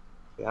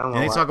 Yeah, and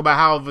they talk about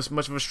how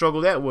much of a struggle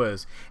that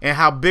was, and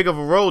how big of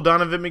a role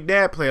Donovan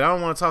McNabb played. I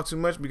don't want to talk too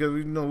much because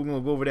we know we're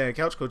gonna go over there in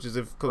Couch Coaches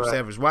if Coach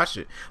Savage watched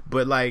it.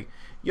 But like,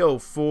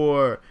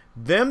 for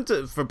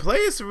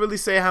players to really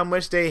say how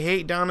much they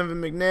hate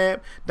Donovan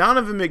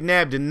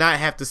McNabb did not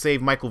have to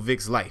save Michael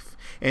Vick's life.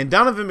 And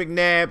Donovan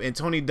McNabb and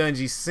Tony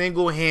Dungy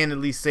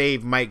single-handedly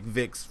saved Mike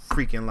Vick's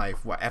freaking life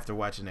after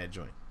watching that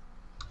joint.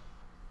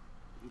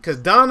 Because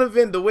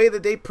Donovan, the way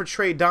that they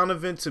portray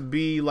Donovan to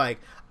be like,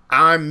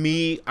 I'm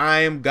me,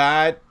 I am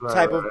God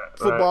type of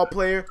football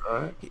player.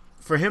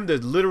 For him to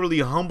literally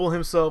humble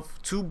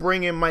himself to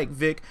bring in Mike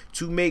Vick,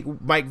 to make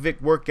Mike Vick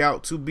work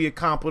out, to be a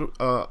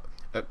what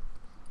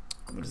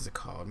is it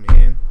called,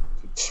 man?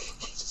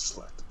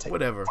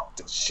 Whatever.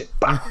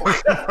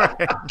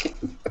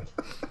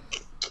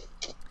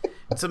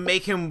 To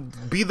make him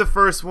be the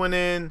first one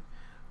in,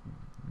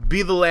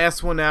 be the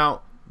last one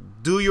out,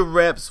 do your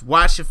reps,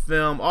 watch your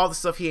film, all the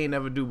stuff he ain't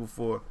never do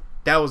before.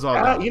 That was all.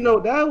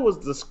 That was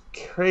the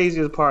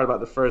craziest part about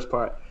the first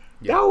part.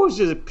 Yeah. That was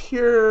just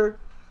pure,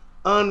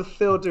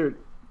 unfiltered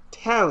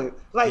talent.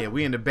 Like, yeah,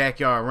 we in the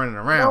backyard running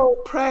around. No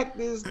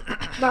practice,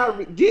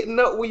 not getting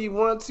up when you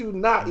want to.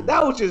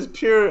 That was just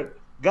pure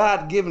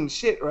God-given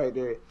shit right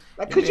there.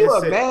 Like, could you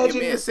imagine?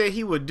 Your man said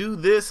he would do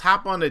this,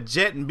 hop on a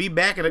jet, and be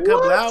back in a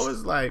couple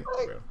hours. Like,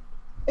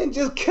 and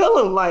just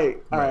kill him.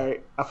 Like, all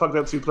right, I fucked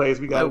up 2 plays.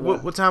 We got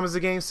what time is the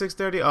game?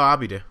 6:30. Oh, I'll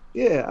be there.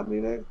 Yeah, I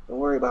mean, don't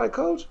worry about it,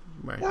 coach.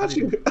 Right. Got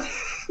you.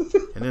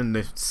 And then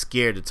they're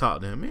scared to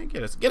talk to him. Man,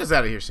 get us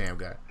out of here, Sham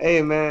Guy.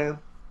 Hey, man.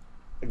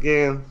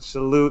 Again,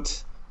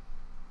 salute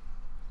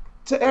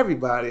to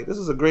everybody. This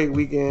was a great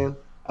weekend.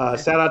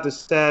 Shout out to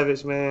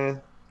Savage,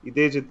 man. You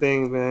did your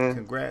thing, man.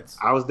 Congrats.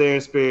 I was there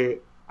in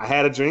spirit. I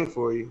had a drink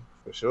for you,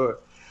 for sure.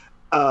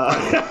 Knocked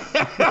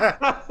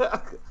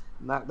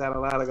out a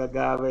lot of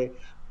agave.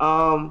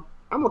 I'm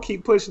going to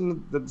keep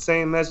pushing the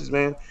same message,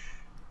 man.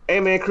 Hey,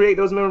 man, create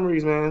those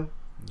memories, man.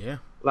 Yeah.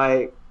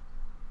 Like,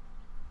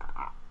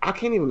 I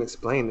can't even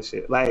explain the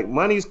shit. Like,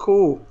 money's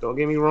cool. Don't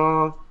get me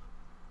wrong.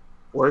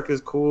 Work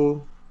is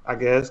cool, I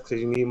guess, because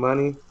you need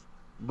money.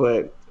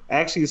 But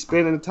actually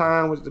spending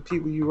time with the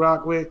people you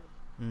rock with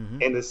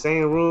in the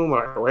same room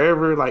or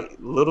wherever, like,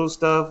 little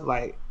stuff,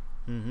 like,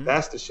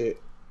 that's the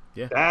shit.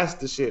 Yeah. That's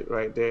the shit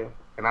right there.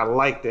 And I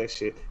like that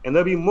shit. And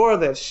there'll be more of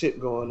that shit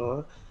going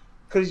on.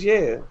 Because,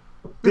 yeah,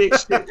 big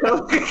shit.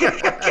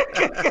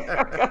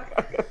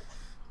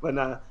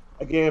 But,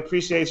 again,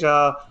 appreciate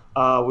y'all.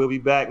 We'll be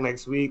back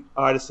next week.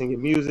 Artists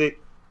singing music.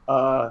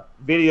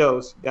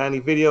 Videos. Got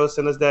any videos?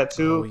 Send us that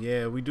too. Oh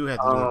yeah, we do have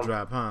to do a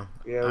drop, huh?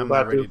 Yeah, I'm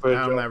not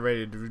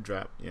ready to do a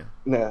drop. Yeah.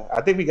 Nah,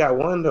 I think we got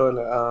one though in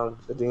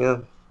the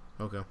DM.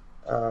 Okay.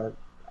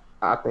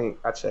 I think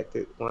I checked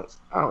it once.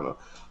 I don't know.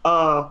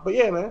 But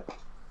yeah, man.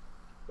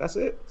 That's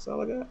it. That's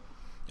all I got.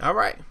 All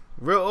right.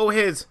 Real old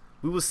heads.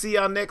 We will see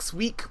y'all next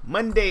week,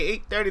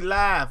 Monday, 8:30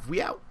 live.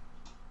 We out.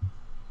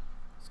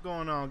 What's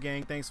going on,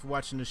 gang? Thanks for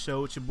watching the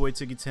show. It's your boy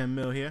Tiggy 10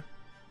 Mil here.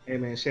 Hey,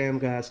 man, Sham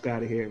God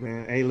Scotty here,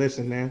 man. Hey,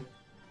 listen, man.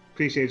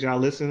 Appreciate y'all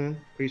listening.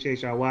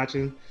 Appreciate y'all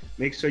watching.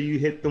 Make sure you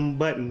hit them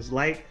buttons.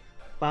 Like,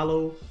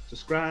 follow,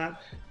 subscribe,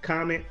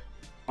 comment,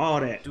 all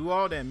that. Do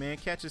all that, man.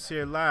 Catch us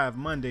here live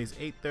Mondays,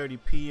 8:30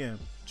 p.m.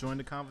 Join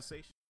the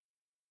conversation.